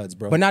all my HUDs,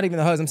 bro. But not even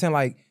the HUDs. I'm saying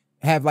like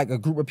have like a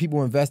group of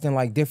people invest in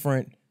like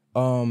different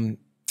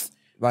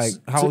like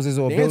houses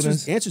or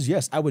buildings. The answer is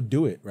yes, I would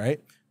do it, right?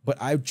 But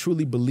I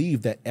truly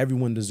believe that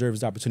everyone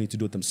deserves the opportunity to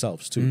do it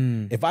themselves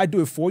too. If I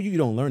do it for you, you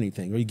don't learn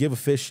anything. Or you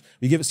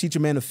teach a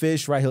man a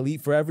fish, right? He'll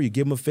eat forever. You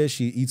give him a fish,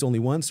 he eats only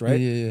once, right?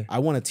 Yeah. I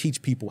want to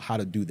teach people how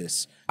to do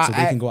this so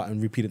they can go out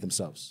and repeat it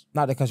themselves.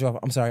 Not to cut you off.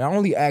 I'm sorry. I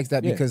only asked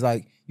that because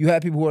like you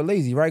have people who are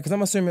lazy, right? Because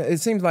I'm assuming it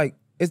seems like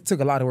it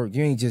took a lot of work.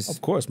 You ain't just, of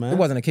course, man. It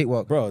wasn't a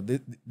cakewalk, bro.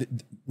 The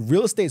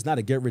real estate is not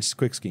a get rich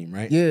quick scheme,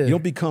 right? Yeah. You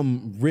don't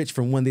become rich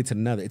from one day to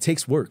another. It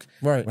takes work,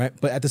 right?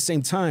 But at the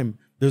same time,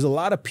 there's a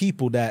lot of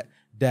people that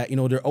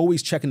they're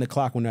always checking the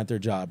clock when they're at their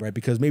job, right?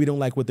 Because maybe they don't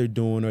like what they're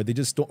doing, or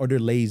they're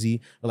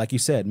lazy, or like you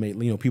said,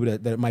 people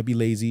that might be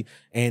lazy,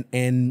 and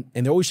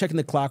they're always checking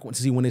the clock to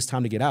see when it's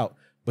time to get out.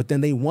 But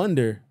then they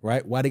wonder,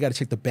 right, why they got to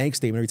check the bank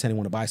statement every time they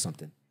want to buy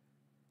something.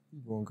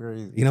 You're going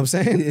crazy. You know what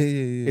I'm saying?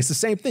 Yeah. It's the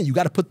same thing. You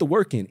got to put the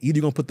work in. Either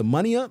you're gonna put the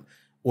money up,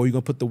 or you're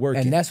gonna put the work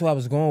in. And that's where I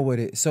was going with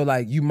it. So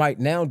like you might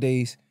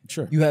nowadays,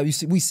 sure,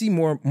 we see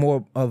more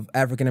of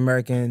African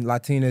American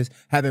Latinas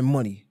having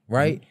money,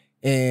 right?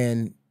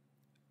 And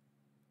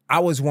I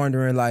was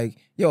wondering, like,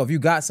 yo, if you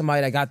got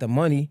somebody that got the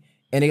money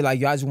and they like,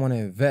 yo, I just want to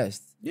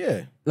invest.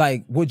 Yeah.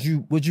 Like, would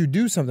you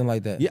do something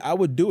like that? Yeah, I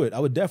would do it. I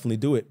would definitely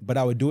do it, but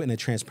I would do it in a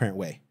transparent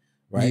way,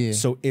 right? Yeah.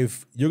 So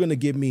if you're gonna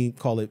give me,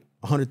 call it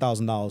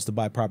 $100,000 to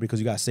buy property because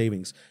you got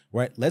savings,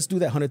 right? Let's do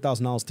that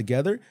 $100,000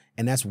 together,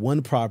 and that's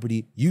one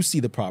property. You see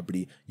the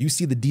property, you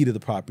see the deed of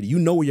the property, you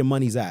know where your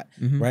money's at,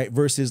 right?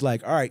 Versus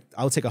like, all right,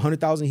 I'll take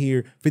 100,000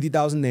 here,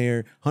 50,000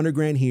 there, 100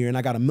 grand here, and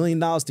I got $1 million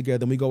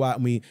together, and we go out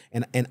and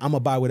I'm gonna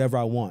buy whatever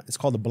I want. It's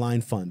called the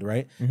blind fund,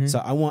 right? So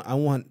I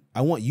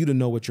want you to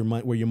know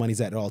where your money's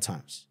at all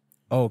times.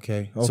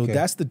 Okay. So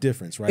that's the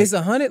difference, right? Is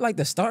 100 like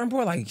the starting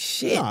point? Like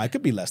shit. No, it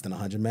could be less than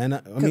 100, man.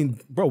 I mean,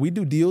 bro, we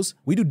do deals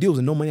with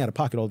no money out of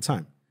pocket all the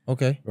time.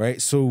 Okay.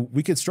 Right? So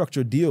we could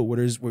structure a deal where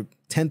there's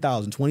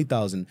 10,000,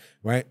 20,000,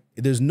 right?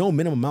 There's no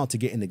minimum amount to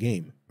get in the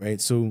game, right?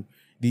 So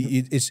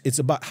it's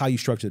about how you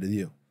structure the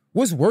deal.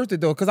 What's worth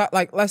it though? Because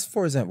let's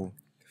for example,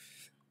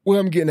 what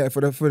I'm getting at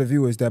for the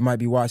viewers that might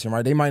be watching,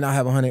 right? They might not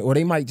have 100, or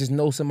they might just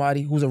know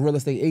somebody who's a real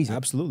estate agent.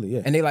 Absolutely,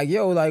 yeah. And they like,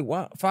 yo, like,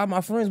 why, 5 of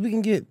my friends, we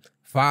can get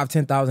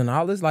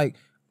 $5,000-$10,000. Like,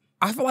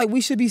 I feel like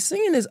we should be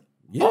seeing this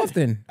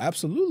often.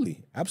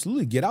 Absolutely.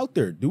 Get out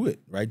there. Do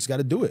it, right? Just got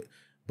to do it.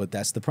 But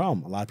that's the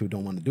problem. A lot of people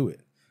don't want to do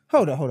it.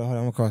 Hold on. I'm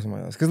going to call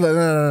somebody else. Because,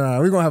 no.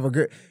 We're going to have a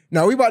good...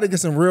 No, we about to get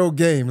some real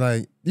game.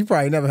 Like, you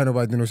probably never had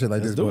nobody do no shit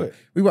like Let's this. do it.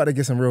 We about to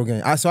get some real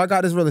game. So I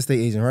got this real estate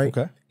agent, right?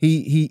 Okay.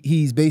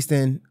 He's based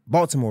in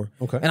Baltimore.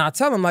 Okay. And I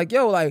tell him, like,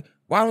 yo, like,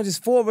 why don't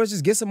just 4 of us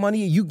just get some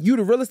money? You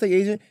the real estate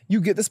agent.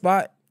 You get the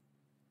spot.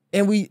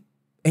 And he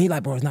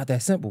like, bro, it's not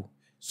that simple.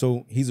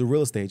 So he's a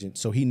real estate agent,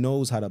 so he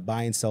knows how to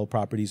buy and sell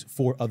properties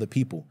for other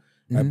people.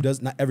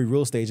 Right? Not every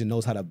real estate agent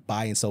knows how to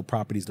buy and sell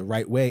properties the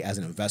right way as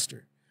an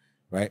investor,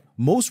 right?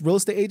 Most real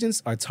estate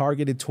agents are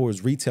targeted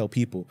towards retail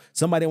people.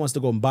 Somebody wants to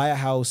go and buy a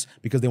house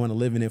because they want to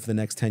live in it for the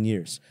next 10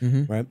 years,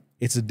 right?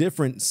 It's a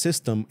different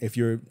system if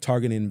you're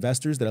targeting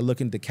investors that are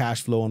looking to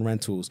cash flow on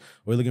rentals,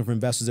 or looking for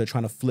investors that are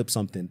trying to flip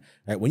something,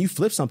 right? When you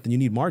flip something, you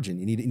need margin.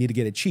 You need to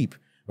get it cheap,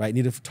 right?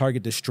 You need to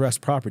target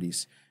distressed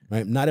properties,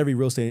 right? Not every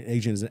real estate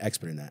agent is an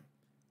expert in that.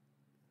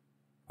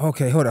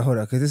 Okay, hold on,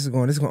 because this is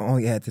going to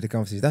only add to the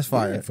conversation. That's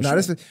fire. Yeah, for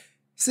sure.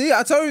 See,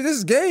 I told you this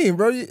is game,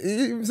 bro. You know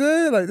what I'm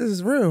saying? Like, this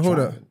is real. Hold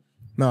up.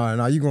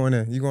 No, you going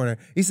in.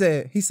 He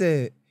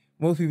said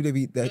most people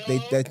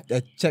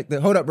that check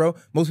the hold up, bro.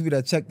 Most people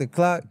that check the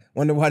clock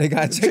wonder why they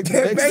got to check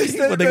their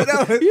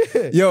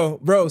bank. Yo,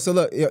 bro. So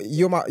look,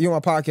 you're my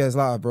podcast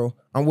live, bro.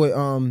 I'm with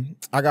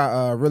I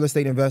got a real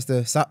estate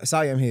investor,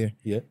 Sayam here.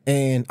 Yeah.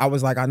 And I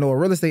was like, I know a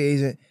real estate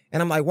agent,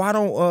 and I'm like, why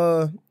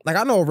don't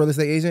I know a real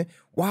estate agent.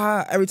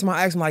 Why every time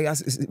I ask him, like,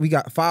 we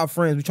got 5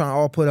 friends, we trying to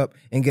all put up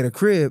and get a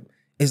crib.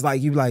 It's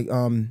like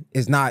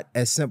it's not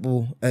as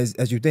simple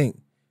as you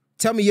think.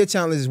 Tell me your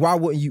challenges. Why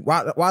wouldn't you?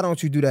 Why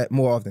don't you do that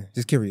more often?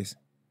 Just curious.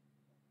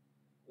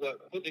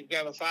 What, put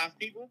together 5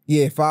 people?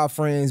 Yeah, 5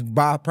 friends,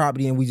 buy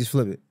property, and we just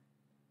flip it.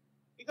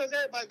 Because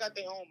everybody got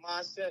their own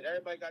mindset.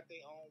 Everybody got their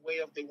own way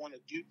of they want to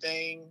do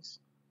things.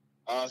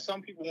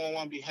 Some people won't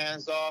want to be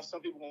hands off. Some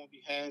people want to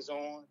be hands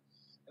on.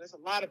 And there's a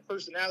lot of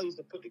personalities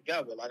to put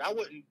together. Like, I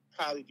wouldn't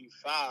probably do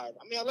 5.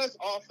 I mean, unless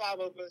all 5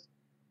 of us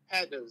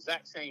had the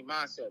exact same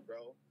mindset,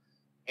 bro.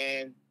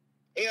 And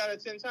 8 out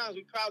of 10 times,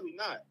 we probably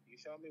not. You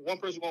feel me? One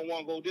person gonna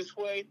want to go this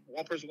way.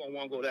 One person gonna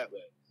want to go that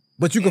way.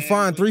 But you can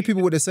find 3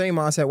 people with the same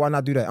mindset. Why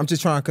not do that? I'm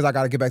just trying because I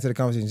got to get back to the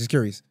conversation. Just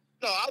curious.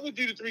 No, I would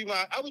do the 3.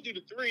 I would do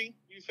the 3.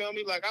 You feel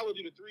me? Like, I would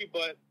do the 3,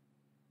 but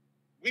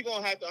we're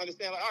gonna have to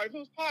understand. Like, all right, if it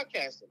was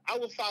podcasting, I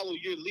would follow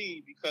your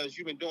lead because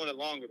you've been doing it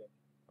longer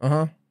than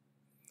me.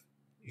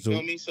 You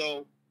feel me?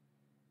 So,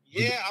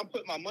 yeah, I'm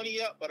putting my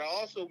money up, but I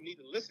also need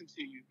to listen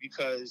to you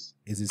because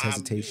is his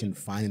hesitation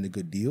finding a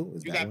good deal?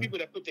 You got people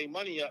that put their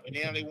money up and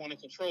now they want to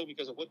control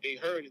because of what they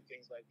heard and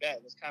things like that.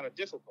 And it's kind of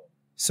difficult.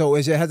 So,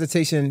 is your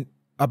hesitation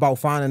about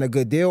finding a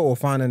good deal or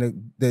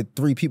finding the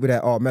 3 people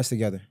that all mess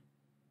together?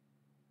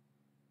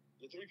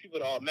 The 3 people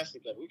that all mess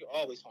together. We can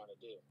always find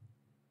a deal.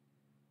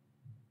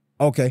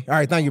 Okay. All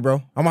right. Thank you, bro.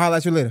 I'm going to holler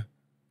at you later.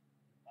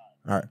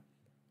 All right.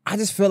 I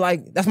just feel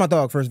like, that's my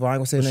dog, first of all. I ain't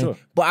going to say his name. Sure.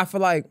 But I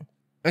feel like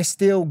it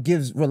still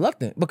gives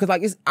reluctant because,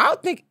 like,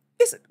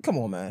 come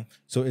on, man.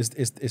 So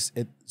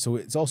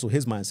it's also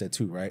his mindset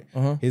too, right?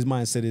 His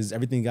mindset is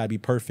everything got to be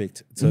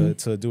perfect to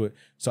do it.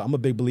 So I'm a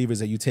big believer is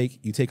that you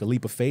take a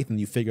leap of faith and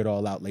you figure it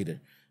all out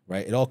later,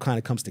 right? It all kind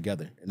of comes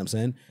together. You know what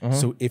I'm saying?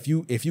 So if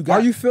you got,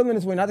 are you feeling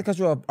this way? Not to cut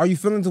you off. Are you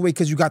feeling this way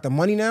because you got the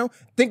money now?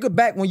 Think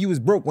back when you was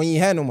broke, when you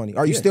had no money.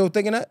 Are you still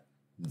thinking that?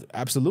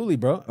 Absolutely,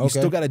 bro. You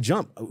still got to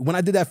jump. When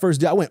I did that first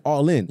deal, I went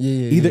all in.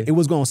 Either it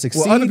was going to succeed.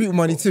 Well, other people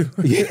money too.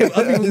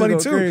 Other people's money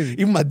too. Crazy.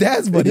 Even my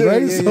dad's money,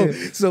 right?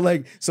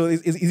 So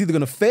it's either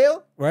going to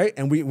fail, right?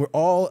 And we're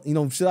all,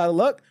 shit out of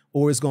luck,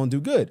 or it's going to do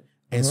good.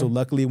 And so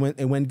luckily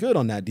it went good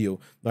on that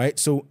deal, right?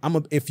 So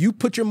if you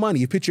put your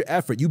money, you put your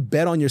effort, you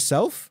bet on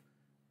yourself,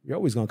 you're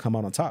always going to come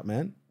out on top,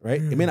 man,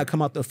 right? It may not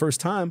come out the first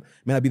time,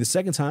 it may not be the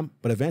second time,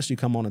 but eventually you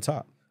come on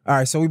top. All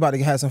right, so we about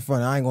to have some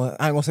fun. I ain't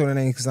gonna say the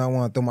name because I don't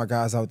want to throw my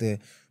guys out there.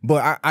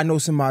 But I know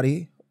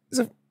somebody.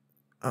 I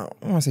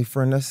don't want to say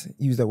friend. Let's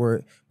use that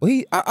word. But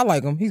I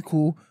like him. He's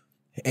cool,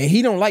 and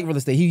he don't like real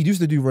estate. He used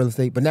to do real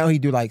estate, but now he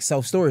do like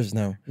self storage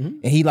now,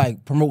 and he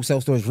like promotes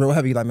self storage real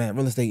heavy. Like, man,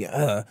 real estate.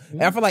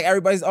 And I feel like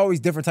everybody's always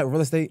different type of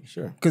real estate.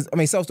 Sure. Because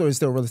self storage is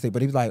still real estate,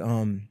 but he was like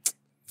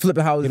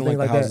flipping houses, You don't things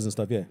like like the houses that.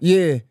 and stuff, yeah.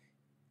 Yeah.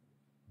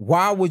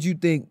 Why would you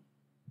think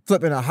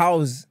flipping a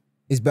house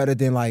is better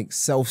than like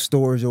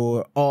self-storage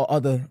or all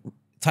other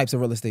types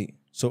of real estate?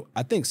 So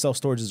I think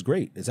self-storage is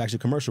great. It's actually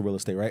commercial real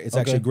estate, right? It's Okay.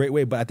 actually a great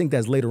way, but I think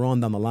that's later on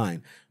down the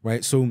line,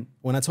 right? So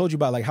when I told you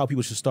about like how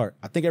people should start,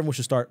 I think everyone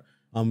should start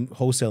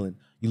wholesaling.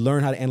 You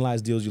learn how to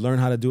analyze deals, you learn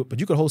how to do it, but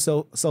you could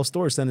wholesale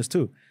self-storage centers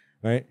too,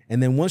 right?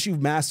 And then once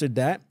you've mastered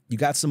that, you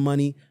got some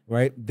money,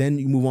 right? Then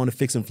you move on to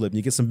fix and flip. And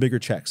you get some bigger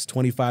checks,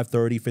 $25,000,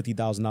 $30,000,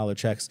 $50,000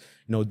 checks,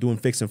 doing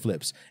fix and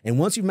flips. And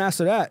once you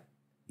master that,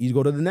 you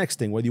go to the next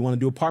thing, whether you want to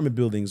do apartment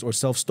buildings or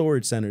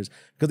self-storage centers,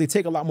 because they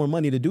take a lot more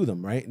money to do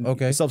them, right?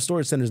 Okay.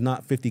 Self-storage centers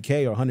not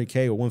 $50K or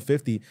 $100K or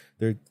 $150.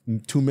 They're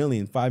 $2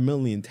 million, $5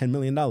 million, $10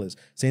 million.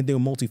 Same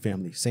thing with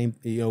multifamily. Same,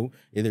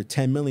 either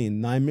 $10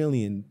 million, $9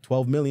 million,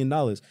 $12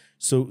 million.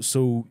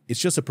 So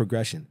it's just a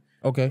progression.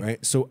 Okay.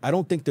 Right. So I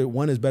don't think that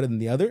one is better than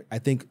the other. I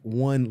think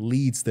one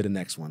leads to the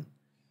next one.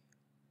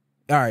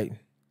 All right.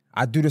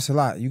 I do this a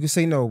lot. You can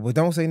say no, but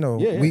don't say no.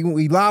 Yeah.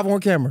 We live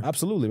on camera.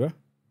 Absolutely, bro.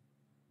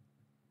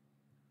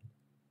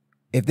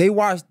 If they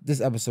watch this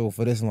episode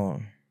for this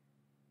long,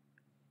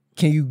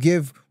 can you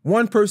give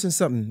one person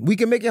something? We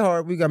can make it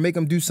hard. We got to make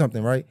them do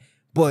something, right?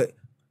 But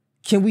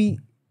can we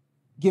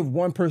give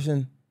one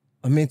person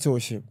a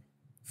mentorship,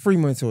 free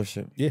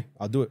mentorship? Yeah,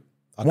 I'll do it.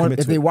 I'll One, commit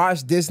if to they it.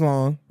 watch this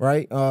long,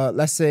 right?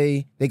 Let's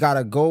say they got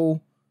to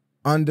go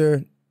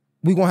under,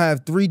 we're going to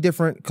have 3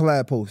 different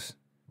collab posts,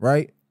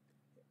 right?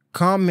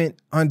 Comment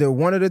under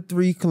one of the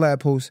 3 collab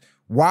posts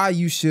why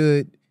you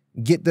should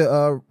get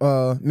the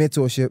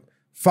mentorship.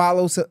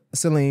 Follow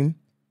Salim.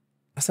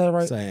 I said it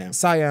right?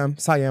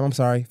 Sayam, I'm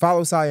sorry.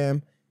 Follow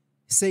Sayam.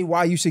 Say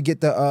why you should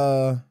get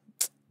the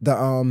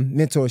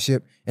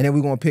mentorship, and then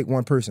we're gonna pick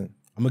one person.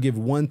 I'm gonna give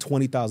one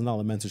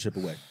 $20,000 mentorship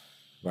away,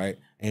 right?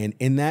 And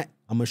in that,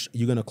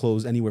 you're gonna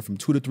close anywhere from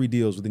 2 to 3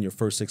 deals within your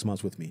first 6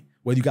 months with me,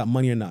 whether you got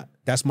money or not.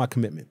 That's my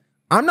commitment.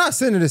 I'm not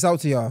sending this out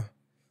to y'all,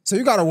 so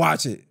you gotta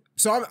watch it.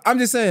 So I'm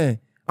just saying,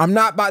 I'm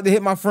not about to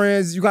hit my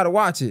friends. You gotta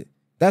watch it.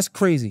 That's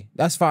crazy.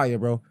 That's fire,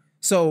 bro.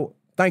 So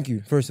thank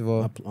you, first of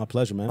all. My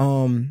pleasure,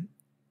 man.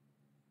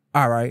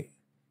 All right.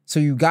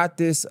 So you got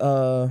this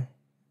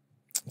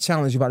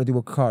challenge you about to do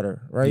with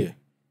Carter, right? Yeah.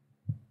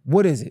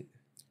 What is it?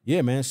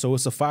 Yeah, man. So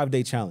it's a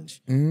 5-day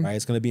challenge, right?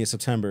 It's going to be in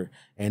September.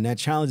 And that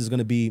challenge is going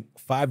to be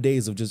 5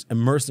 days of just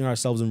immersing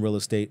ourselves in real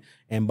estate.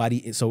 And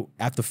so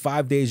after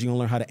 5 days, you're going to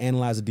learn how to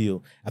analyze a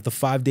deal. After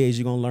 5 days,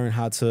 you're going to learn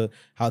how to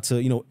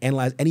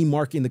analyze any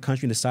market in the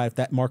country and decide if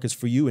that market's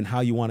for you and how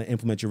you want to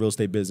implement your real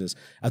estate business.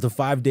 After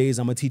 5 days,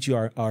 I'm going to teach you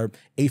our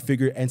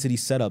 8-figure entity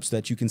setup so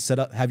that you can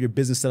have your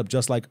business set up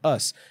just like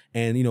us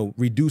and,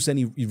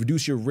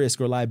 reduce your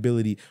risk or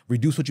liability,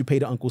 reduce what you pay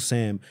to Uncle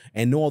Sam,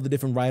 and know all the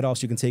different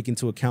write-offs you can take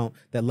into account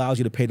that allows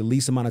you to pay the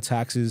least amount of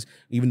taxes,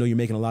 even though you're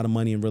making a lot of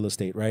money in real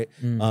estate, right?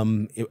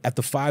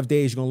 After 5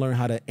 days, you're going to learn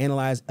how to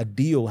analyze a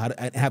deal, how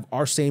to have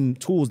our same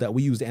tools that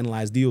we use to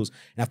analyze deals.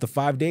 And after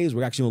 5 days,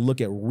 we're actually going to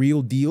look at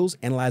real deals,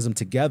 analyze them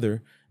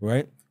together,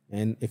 right?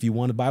 And if you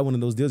want to buy one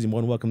of those deals, you're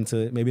more than welcome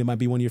to. Maybe it might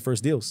be one of your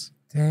first deals.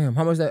 Damn,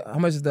 how much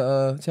is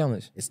the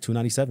challenge? It's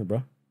 $297,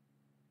 bro.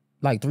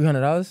 Like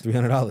 $300?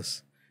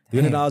 $300.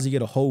 $300, you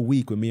get a whole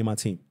week with me and my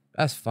team.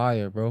 That's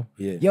fire, bro.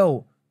 Yeah.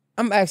 Yo,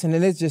 I'm asking,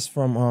 and it's just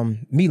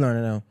from me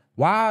learning now.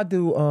 Why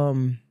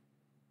the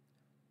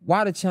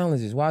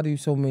challenges? Why do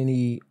so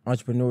many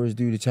entrepreneurs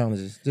do the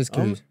challenges? Just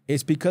curious.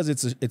 It's because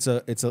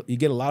you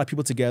get a lot of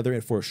people together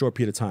and for a short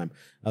period of time.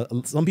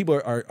 Some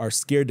people are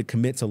scared to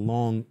commit to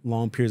long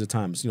periods of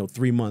time.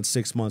 3 months,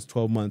 6 months,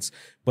 12 months.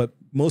 But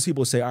most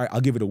people say, all right,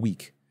 I'll give it a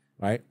week,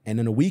 right? And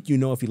in a week,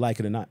 if you like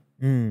it or not,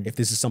 if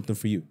this is something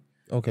for you.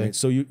 Okay. Right?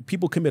 So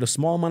people commit a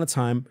small amount of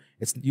time.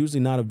 It's usually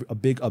not a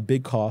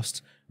big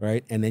cost,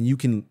 right? And then you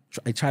can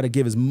try to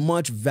give as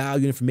much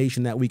value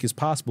information that week as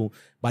possible.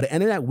 By the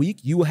end of that week,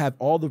 you will have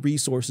all the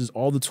resources,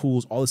 all the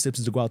tools, all the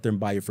systems to go out there and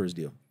buy your first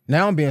deal.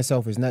 Now I'm being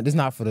selfish. This is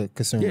not for the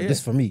consumer. Yeah. This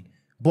is for me.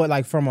 But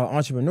like from an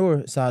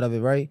entrepreneur side of it,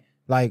 right?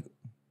 Like,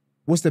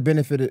 what's the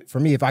benefit for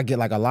me if I get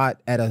like a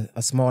lot at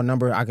a small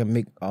number? I can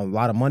make a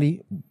lot of money.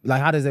 Like,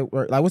 how does it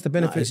work? Like, what's the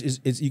benefit?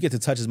 You get to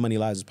touch as many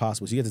lives as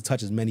possible. So you get to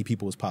touch as many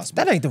people as possible.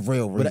 That ain't the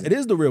real reason. But it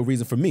is the real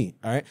reason for me.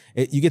 All right,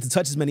 you get to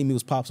touch as many people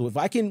as possible. If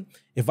I can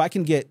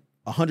get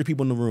 100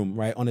 people in the room,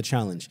 right, on a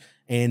challenge,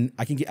 and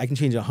I can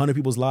change 100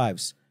 people's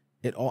lives.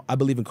 I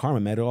believe in karma,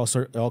 man.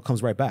 It all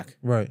comes right back.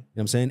 Right. You know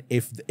what I'm saying?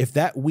 If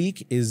that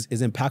week is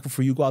impactful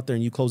for you, go out there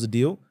and you close a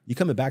deal, you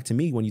coming back to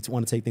me when you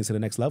want to take things to the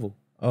next level.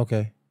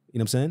 Okay. You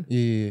know what I'm saying?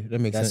 Yeah,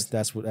 that makes sense.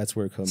 That's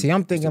where it comes. See,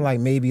 I'm thinking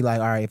like maybe like,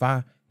 all right, if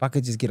I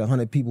could just get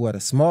 100 people at a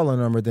smaller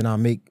number, then I'll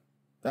make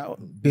that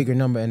bigger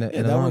number in the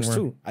that long works run.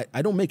 too.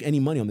 I don't make any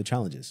money on the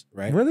challenges,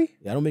 right? Really?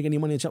 Yeah, I don't make any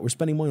money on the challenges. We're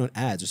spending money on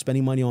ads. We're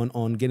spending money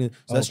on getting.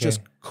 So that's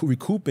just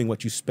recouping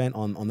what you spent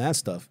on that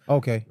stuff.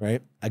 Okay.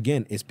 Right.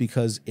 Again, it's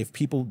because if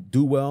people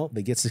do well,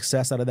 they get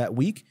success out of that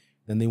week,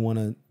 then they want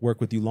to work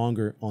with you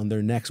longer on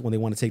their next when they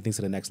want to take things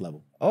to the next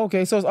level.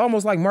 Okay, so it's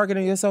almost like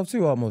marketing yourself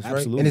too, almost,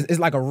 Absolutely. right? And it's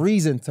like a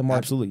reason to market.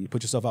 Absolutely, you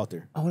put yourself out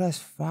there. Oh, that's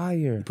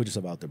fire. You put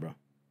yourself out there, bro.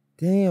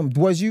 Damn.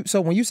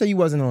 So when you say you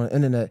wasn't on the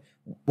internet,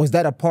 was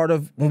that a part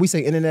of, when we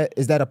say internet,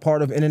 is that a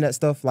part of internet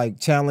stuff, like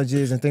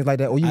challenges and things like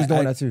that? Or you was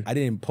doing that too? I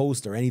didn't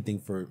post or anything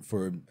for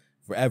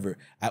forever.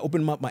 I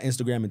opened up my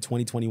Instagram in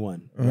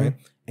 2021, right?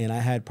 And I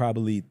had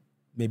probably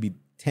maybe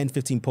 10,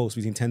 15 posts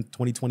between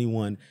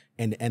 2021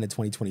 and the end of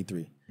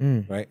 2023,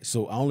 right?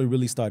 So I only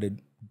really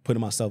started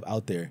putting myself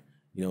out there,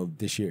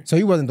 this year. So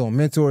you wasn't doing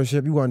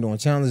mentorship, you weren't doing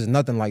challenges,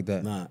 nothing like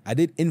that? Nah, I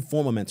did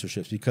informal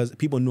mentorships because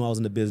people knew I was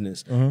in the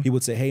business. People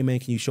would say, hey man,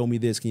 can you show me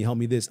this? Can you help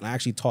me this? And I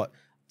actually taught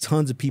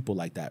tons of people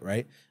like that,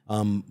 right?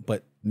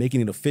 But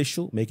making it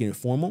official, making it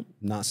formal,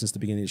 not since the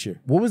beginning of this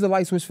year. What was the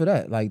light switch for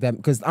that? Like that,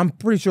 because I'm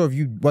pretty sure if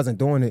you wasn't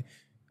doing it,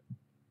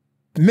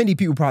 many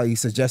people probably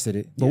suggested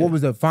it. But what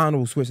was the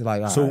final switch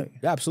like?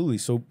 Absolutely.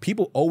 So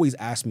people always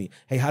ask me,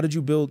 hey, how did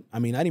you build? I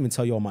mean, I didn't even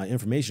tell you all my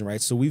information,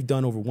 right? So we've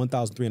done over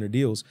 1,300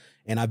 deals,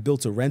 and I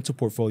built a rental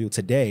portfolio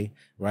today,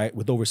 right,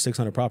 with over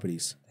 600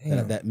 properties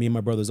that me and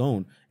my brothers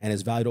own, and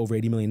it's valued over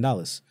 $80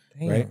 million.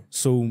 Right.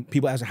 So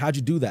people ask, how'd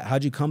you do that?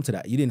 How'd you come to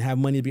that? You didn't have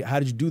money to be, how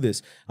did you do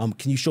this?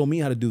 Can you show me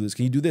how to do this?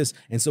 Can you do this?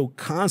 And so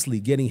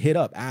constantly getting hit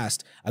up,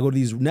 asked. I go to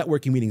these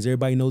networking meetings.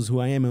 Everybody knows who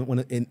I am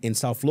in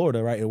South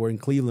Florida, right? Or in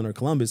Cleveland or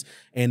Columbus.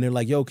 And they're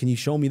like, yo, can you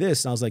show me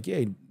this? And I was like,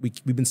 yeah,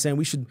 we've been saying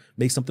we should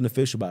make something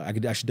official about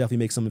it. I should definitely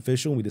make something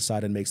official. And we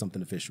decided to make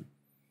something official.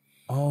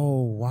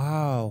 Oh,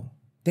 wow.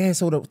 Damn,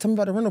 so tell me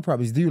about the rental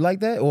properties. Do you like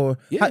that? Or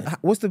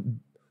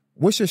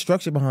what's your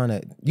structure behind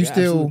that? You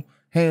still... Absolutely.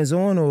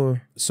 Hands-on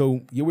or?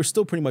 So we're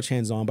still pretty much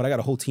hands-on, but I got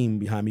a whole team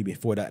behind me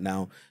before that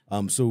now.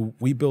 So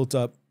we built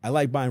up, I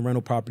like buying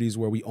rental properties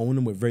where we own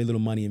them with very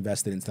little money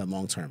invested into them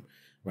long-term,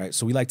 right?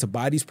 So we like to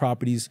buy these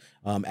properties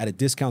at a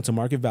discount to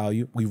market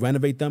value. We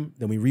renovate them,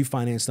 then we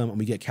refinance them, and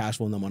we get cash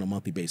flow on them on a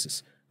monthly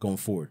basis going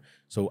forward.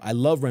 So I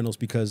love rentals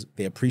because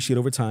they appreciate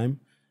over time,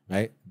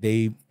 right?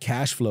 They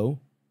cash flow,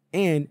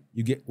 and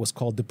you get what's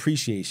called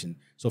depreciation.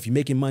 So if you're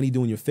making money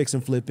doing your fix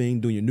and flipping,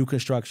 doing your new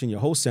construction,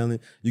 your wholesaling,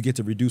 you get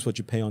to reduce what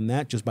you pay on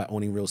that just by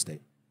owning real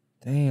estate.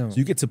 Damn. So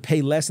you get to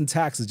pay less in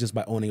taxes just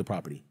by owning a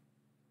property.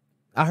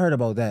 I heard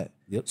about that.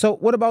 Yep. So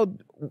what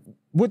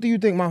do you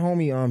think my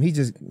homie, he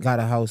just got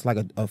a house, like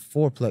a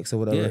fourplex or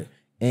whatever,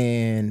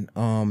 and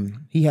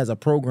he has a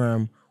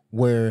program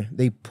where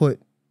they put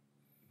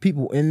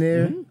people in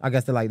there. I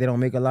guess they don't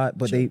make a lot,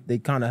 but they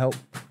kind of help.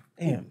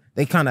 Damn.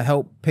 They kind of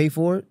help pay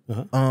for it.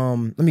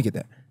 Let me get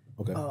that.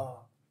 Okay.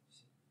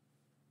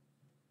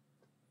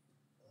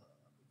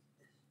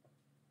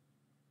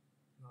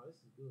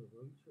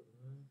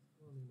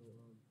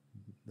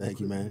 Thank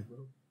you, man. This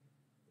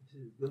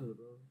shit is good,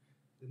 bro.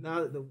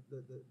 Now the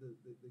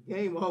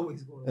game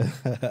always going. This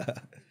shit is good,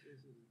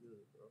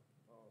 bro.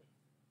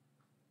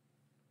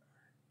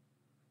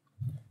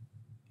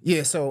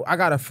 Yeah, so I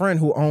got a friend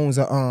who owns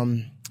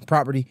a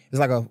property. It's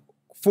like a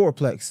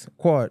fourplex,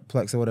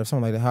 quadplex, or whatever,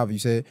 something like that, however you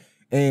say it.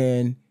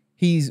 And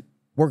he's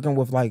working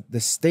with like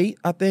the state,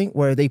 I think,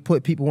 where they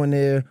put people in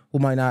there who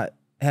might not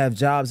have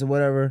jobs or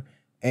whatever,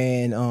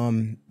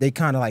 and they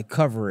kind of like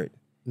cover it.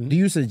 Do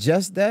you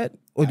suggest that?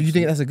 Or do you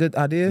think that's a good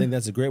idea? I think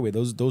that's a great way.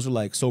 Those are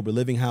like sober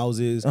living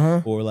houses,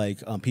 or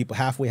like people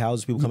halfway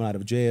houses, people coming out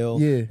of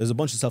jail. Yeah. There's a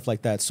bunch of stuff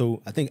like that.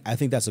 So I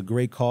think that's a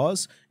great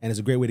cause, and it's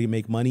a great way to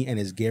make money, and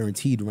it's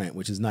guaranteed rent,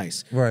 which is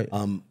nice. Right.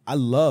 I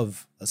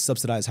love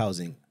subsidized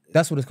housing.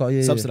 That's what it's called.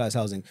 Yeah. Subsidized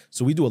housing.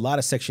 So we do a lot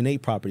of Section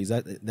 8 properties.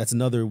 That's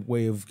another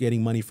way of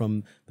getting money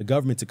from the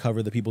government to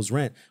cover the people's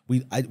rent. We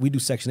do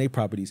Section 8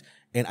 properties,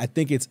 and I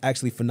think it's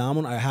actually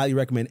phenomenal. I highly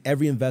recommend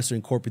every investor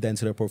incorporate that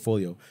into their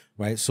portfolio.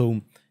 Right. So.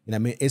 I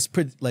mean, it's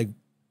pretty, like,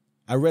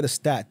 I read a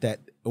stat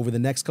that over the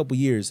next couple of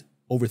years,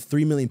 over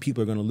 3 million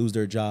people are going to lose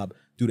their job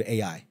due to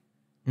AI,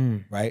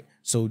 right?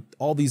 So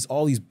all these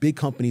big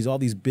companies, all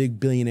these big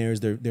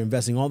billionaires, they're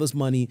investing all this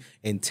money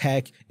in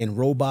tech, in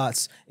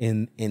robots,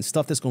 in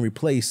stuff that's going to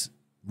replace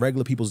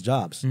regular people's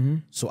jobs.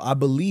 So I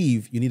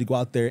believe you need to go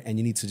out there and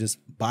you need to just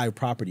buy a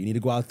property. You need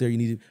to go out there, you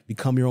need to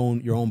become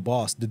your own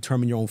boss,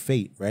 determine your own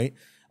fate, right?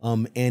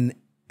 And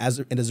as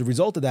a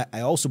result of that,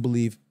 I also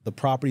believe the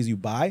properties you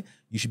buy,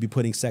 you should be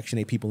putting Section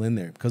 8 people in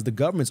there because the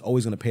government's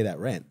always going to pay that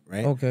rent,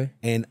 right? Okay.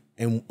 And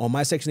on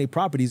my Section 8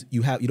 properties,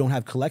 you don't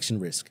have collection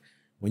risk.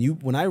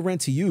 When I rent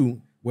to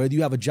you, whether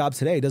you have a job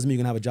today, it doesn't mean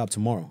you're going to have a job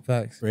tomorrow.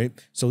 Facts. Right?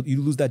 So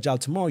you lose that job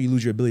tomorrow, you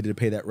lose your ability to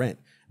pay that rent.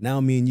 Now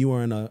me and you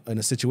are in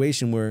a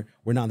situation where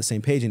we're not on the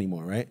same page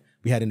anymore, right?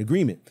 We had an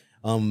agreement.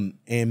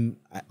 And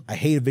I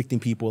hate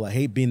evicting people. I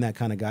hate being that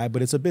kind of guy,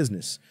 but it's a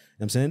business. You know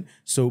what I'm saying?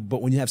 So,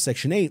 but when you have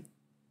Section 8,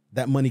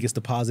 that money gets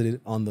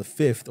deposited on the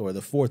 5th or the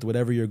 4th,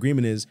 whatever your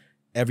agreement is,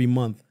 every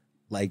month,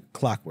 like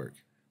clockwork.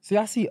 See,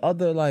 I see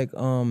other like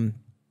not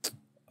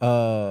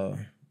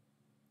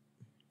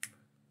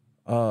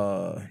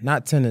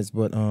tenants,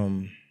 but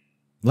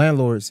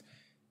landlords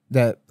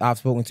that I've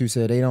spoken to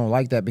said they don't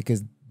like that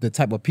because the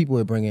type of people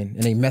they bring in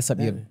and they mess up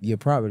your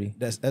property.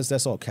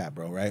 That's all cap,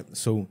 bro, right?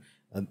 So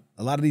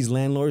a lot of these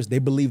landlords, they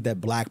believe that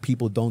black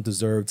people don't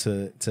deserve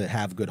to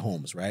have good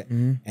homes, right?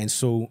 And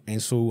so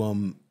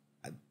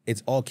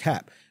it's all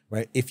cap,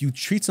 right? If you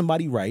treat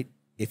somebody right,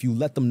 if you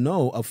let them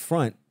know up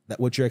front that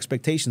what your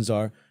expectations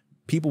are,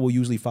 people will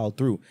usually follow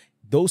through.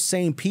 Those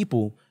same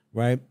people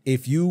right?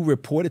 If you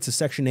report it to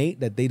Section 8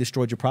 that they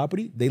destroyed your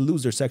property, they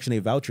lose their Section 8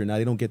 voucher. Now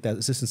they don't get that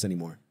assistance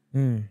anymore.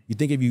 You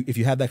think if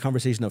you have that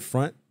conversation up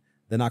front,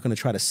 they're not going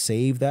to try to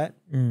save that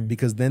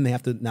because then they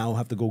have to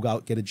go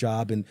out, get a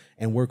job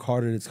and work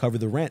harder to cover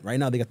the rent. Right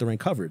now they got the rent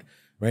covered,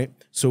 right?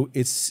 So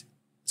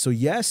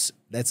yes,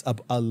 that's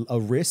a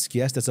risk.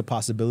 Yes, that's a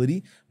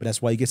possibility, but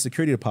that's why you get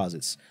security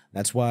deposits.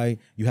 That's why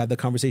you have the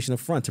conversation up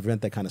front to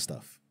prevent that kind of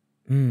stuff.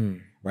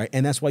 Right?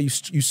 And that's why you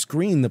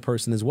screen the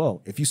person as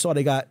well. If you saw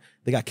they got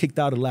kicked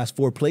out of the last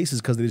 4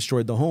 places because they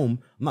destroyed the home,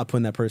 I'm not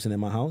putting that person in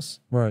my house.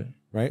 Right.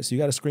 Right? So you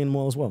got to screen them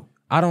all as well.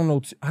 I don't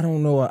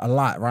know a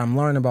lot, right? I'm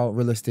learning about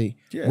real estate.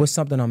 Yeah. What's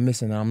something I'm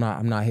missing that I'm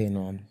not hitting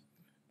on?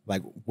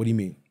 Like, what do you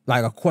mean?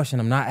 Like a question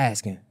I'm not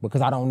asking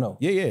because I don't know.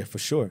 Yeah, for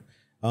sure.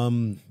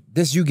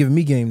 This you giving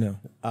me game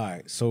now. All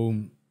right, so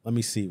let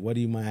me see. What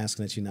are you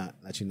asking that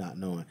you're not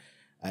knowing?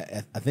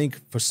 I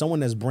think for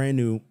someone that's brand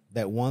new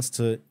that wants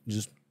to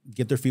just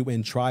get their feet wet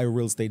and try a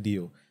real estate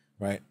deal,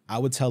 right? I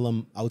would tell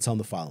them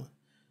the following.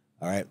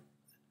 All right,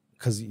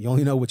 because you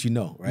only know what you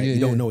know, right? You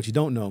don't know what you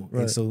don't know,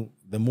 right. And so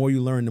the more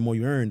you learn, the more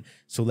you earn.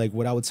 So like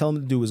what I would tell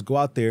them to do is go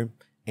out there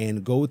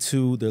and go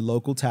to their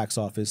local tax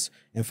office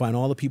and find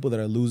all the people that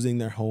are losing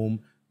their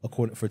home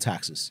for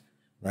taxes,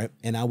 right?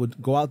 And I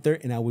would go out there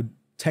and I would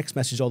text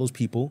message all those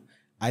people.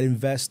 I'd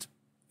invest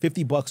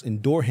 $50 in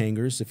door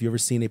hangers. If you ever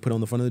seen, they put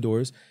on the front of the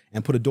doors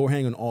and put a door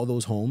hanger on all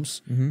those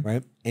homes,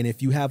 right? And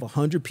if you have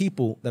 100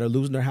 people that are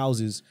losing their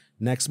houses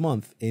next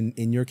month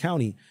in your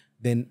county,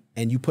 and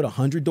you put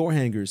 100 door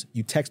hangers,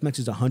 you text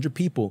message 100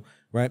 people,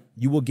 right?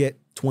 You will get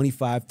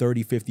 25,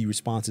 30, 50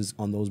 responses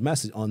on those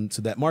messages,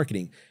 to that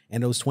marketing.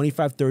 And those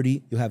 25,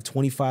 30, you'll have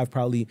 25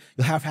 probably,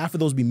 you'll have half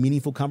of those be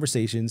meaningful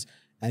conversations,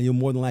 and you'll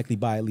more than likely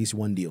buy at least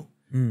one deal,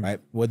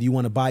 right? Whether you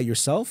want to buy it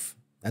yourself,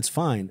 that's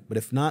fine. But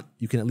if not,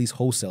 you can at least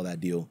wholesale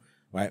that deal,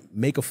 right?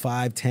 Make a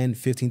 $5,000,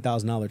 $10,000,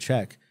 $15,000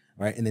 check,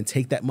 right? And then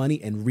take that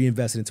money and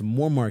reinvest it into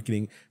more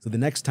marketing. So the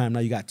next time now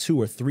you got 2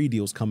 or 3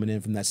 deals coming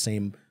in from that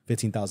same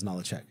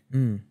 $15,000 check,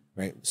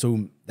 right?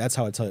 So that's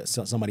how I tell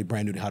somebody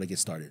brand new how to get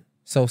started.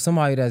 So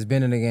somebody that's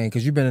been in the game,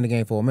 because you've been in the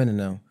game for a minute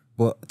now,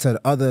 but to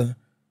the other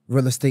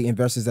real estate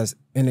investors that's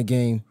in the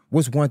game,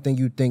 what's one thing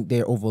you think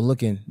they're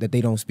overlooking that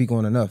they don't speak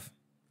on enough?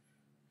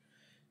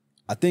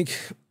 I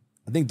think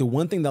the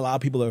one thing that a lot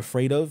of people are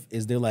afraid of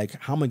is they're like,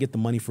 how am I gonna get the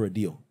money for a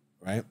deal,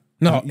 right?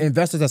 No,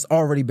 investors that's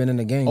already been in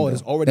the game.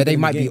 That's already that been they in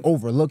the might be game.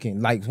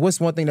 overlooking. Like, what's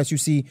one thing that you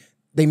see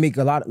they make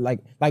a lot of, like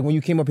when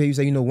you came up here, you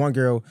say, one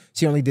girl,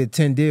 she only did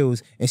 10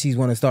 deals and she's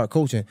want to start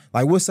coaching.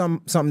 Like, what's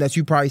something that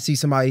you probably see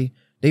somebody,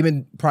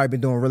 probably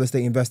been doing real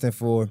estate investing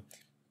for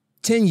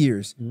 10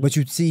 years, but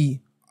you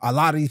see a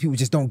lot of these people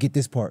just don't get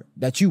this part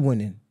that you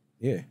went in.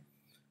 Yeah.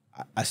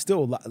 I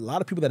still, a lot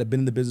of people that have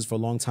been in the business for a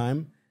long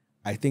time,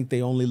 I think they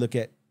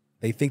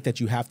think that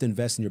you have to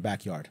invest in your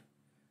backyard,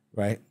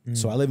 right?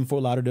 So I live in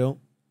Fort Lauderdale,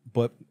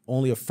 but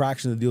only a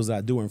fraction of the deals that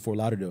I do are in Fort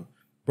Lauderdale.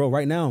 Bro,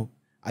 right now,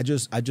 I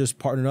just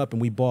partnered up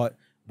and we bought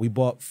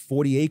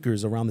 40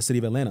 acres around the city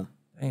of Atlanta.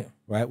 Damn.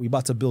 Right? We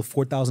about to build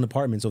 4,000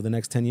 apartments over the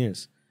next 10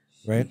 years,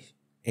 right?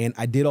 And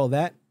I did all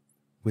that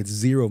with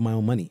zero of my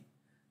own money,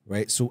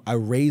 right? So I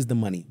raised the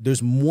money.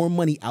 There's more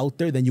money out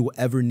there than you will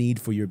ever need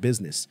for your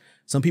business.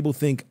 Some people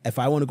think if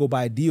I want to go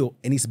buy a deal,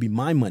 it needs to be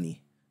my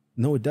money.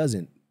 No, it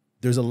doesn't.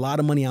 There's a lot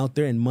of money out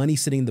there, and money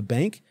sitting in the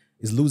bank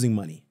is losing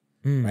money,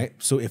 right?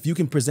 So if you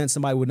can present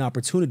somebody with an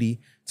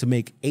opportunity to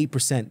make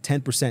 8%,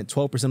 10%,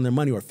 12% of their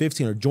money, or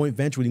 15%, or joint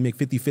venture where you make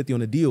 50-50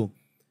 on a deal,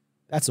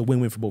 that's a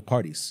win-win for both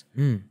parties,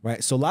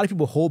 right? So a lot of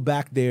people hold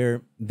back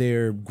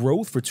their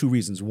growth for 2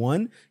 reasons.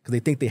 One, because they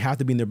think they have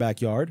to be in their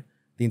backyard.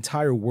 The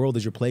entire world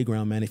is your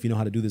playground, man, if you know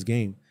how to do this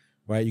game,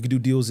 right? You can do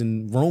deals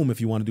in Rome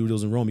if you want to do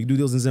deals in Rome. You can do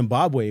deals in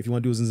Zimbabwe if you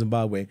want to do deals in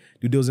Zimbabwe.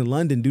 Do deals in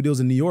London, do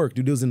deals in New York,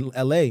 do deals in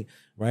LA,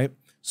 right?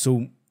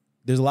 So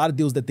there's a lot of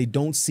deals that they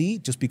don't see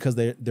just because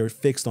they're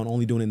fixed on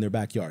only doing it in their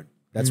backyard.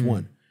 That's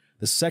one.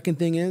 The second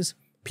thing is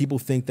people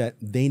think that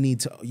they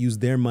need to use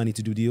their money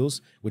to do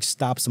deals, which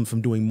stops them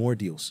from doing more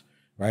deals,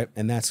 right?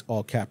 And that's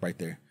all cap right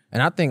there.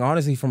 And I think,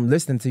 honestly, from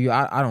listening to you,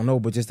 I don't know,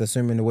 but just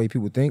assuming the way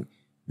people think,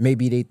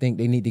 maybe they think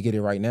they need to get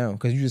it right now.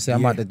 Because you just say,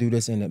 I'm about to do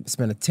this and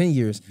spend 10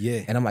 years.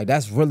 Yeah. And I'm like,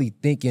 that's really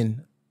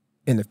thinking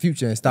in the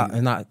future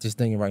and not just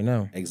thinking right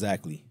now.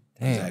 Exactly.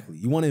 Damn. Exactly.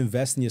 You want to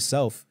invest in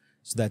yourself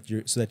so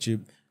that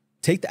you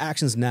take the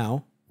actions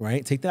now,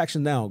 right? Take the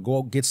action now.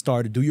 Go get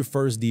started. Do your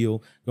first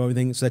deal. Go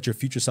everything so that your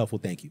future self will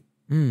thank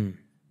you.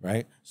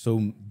 Right?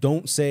 So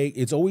don't say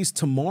it's always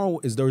tomorrow.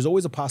 There's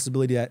always a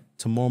possibility that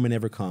tomorrow may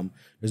never come.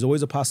 There's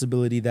always a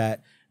possibility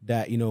that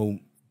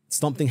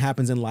something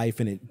happens in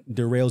life and it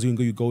derails you and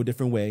you go a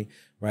different way,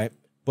 right?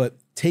 But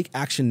take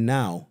action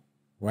now,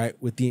 right?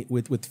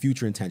 With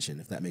future intention,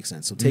 if that makes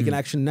sense. So take an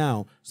action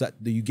now so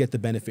that you get the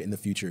benefit in the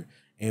future.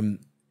 And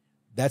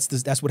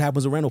that's what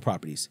happens with rental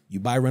properties. You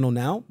buy rental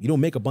now, you don't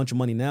make a bunch of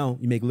money now,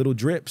 you make little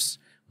drips.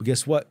 But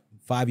guess what?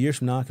 5 years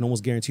from now, I can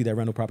almost guarantee that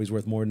rental property is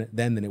worth more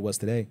than it was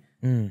today,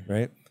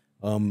 right?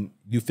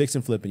 You fix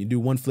and flip, and you do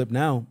one flip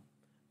now,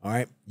 all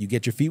right? You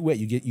get your feet wet,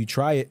 you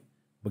try it,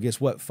 but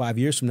guess what? 5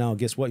 years from now,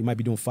 guess what? You might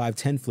be doing 5,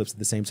 10 flips at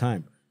the same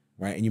time,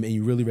 right? And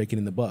you really raking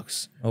in the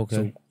bucks. Okay.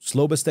 So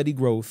slow but steady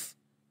growth.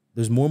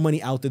 There's more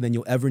money out there than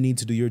you'll ever need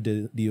to do your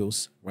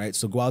deals, right?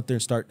 So go out there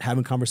and start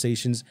having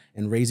conversations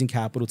and raising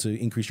capital to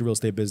increase your real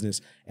estate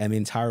business, and the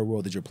entire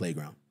world is your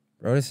playground.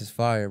 Bro, this is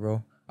fire,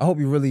 bro. I hope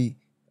you really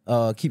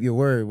keep your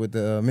word with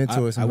the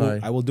mentor or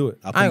somebody. I will do it.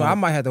 I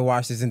might have to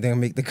watch this and then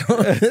make the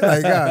comment.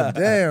 Like, God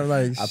damn,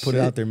 like I put it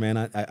out there, man.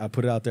 I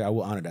put it out there. I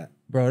will honor that.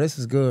 Bro, this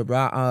is good, bro.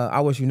 I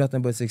wish you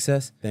nothing but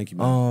success. Thank you,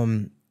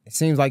 man. It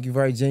seems like you're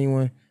very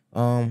genuine.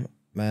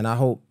 Man, I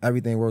hope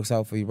everything works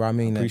out for you, bro. I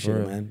mean, appreciate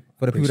it, man.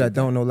 For the people that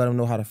don't know, let them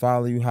know how to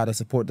follow you, how to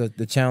support the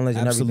challenge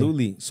and everything.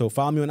 Absolutely. So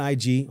follow me on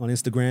IG, on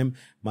Instagram.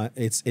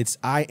 It's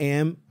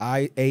IAM.Sayam,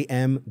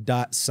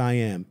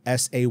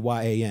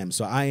 SAYAM.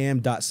 So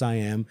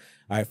IAM.Sayam.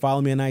 All right,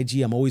 follow me on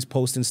IG. I'm always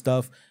posting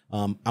stuff.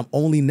 I'm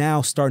only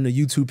now starting a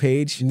YouTube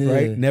page,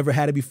 right? Never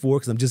had it before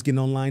because I'm just getting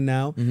online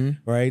now,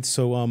 right?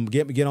 So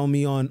get on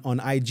me on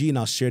IG and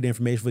I'll share the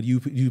information for the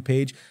YouTube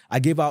page. I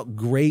give out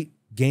great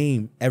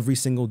game every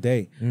single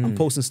day. I'm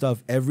posting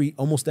stuff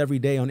almost every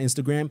day on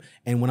Instagram,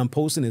 and when I'm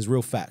posting is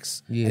real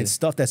facts. And it's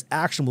stuff that's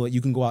actionable that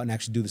you can go out and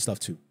actually do the stuff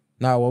too.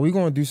 Nah, well, we're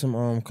gonna do some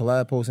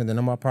collab posts, and then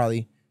I'm gonna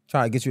probably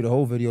try to get you the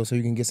whole video so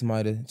you can get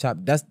somebody to chop.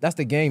 That's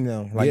the game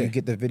now. Like you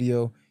get the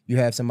video, you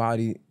have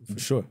somebody for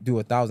sure do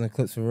 1,000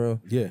 clips for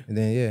real. Yeah. And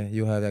then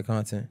you'll have that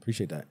content.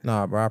 Appreciate that.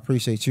 Nah, bro, I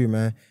appreciate you,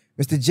 man.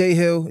 Mr. J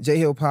Hill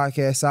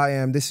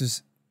Podcast. This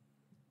is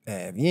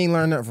if you ain't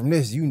learned nothing from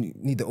this, you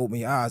need to open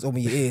your eyes,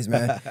 open your ears,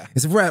 man.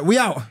 It's a wrap. We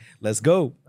out. Let's go.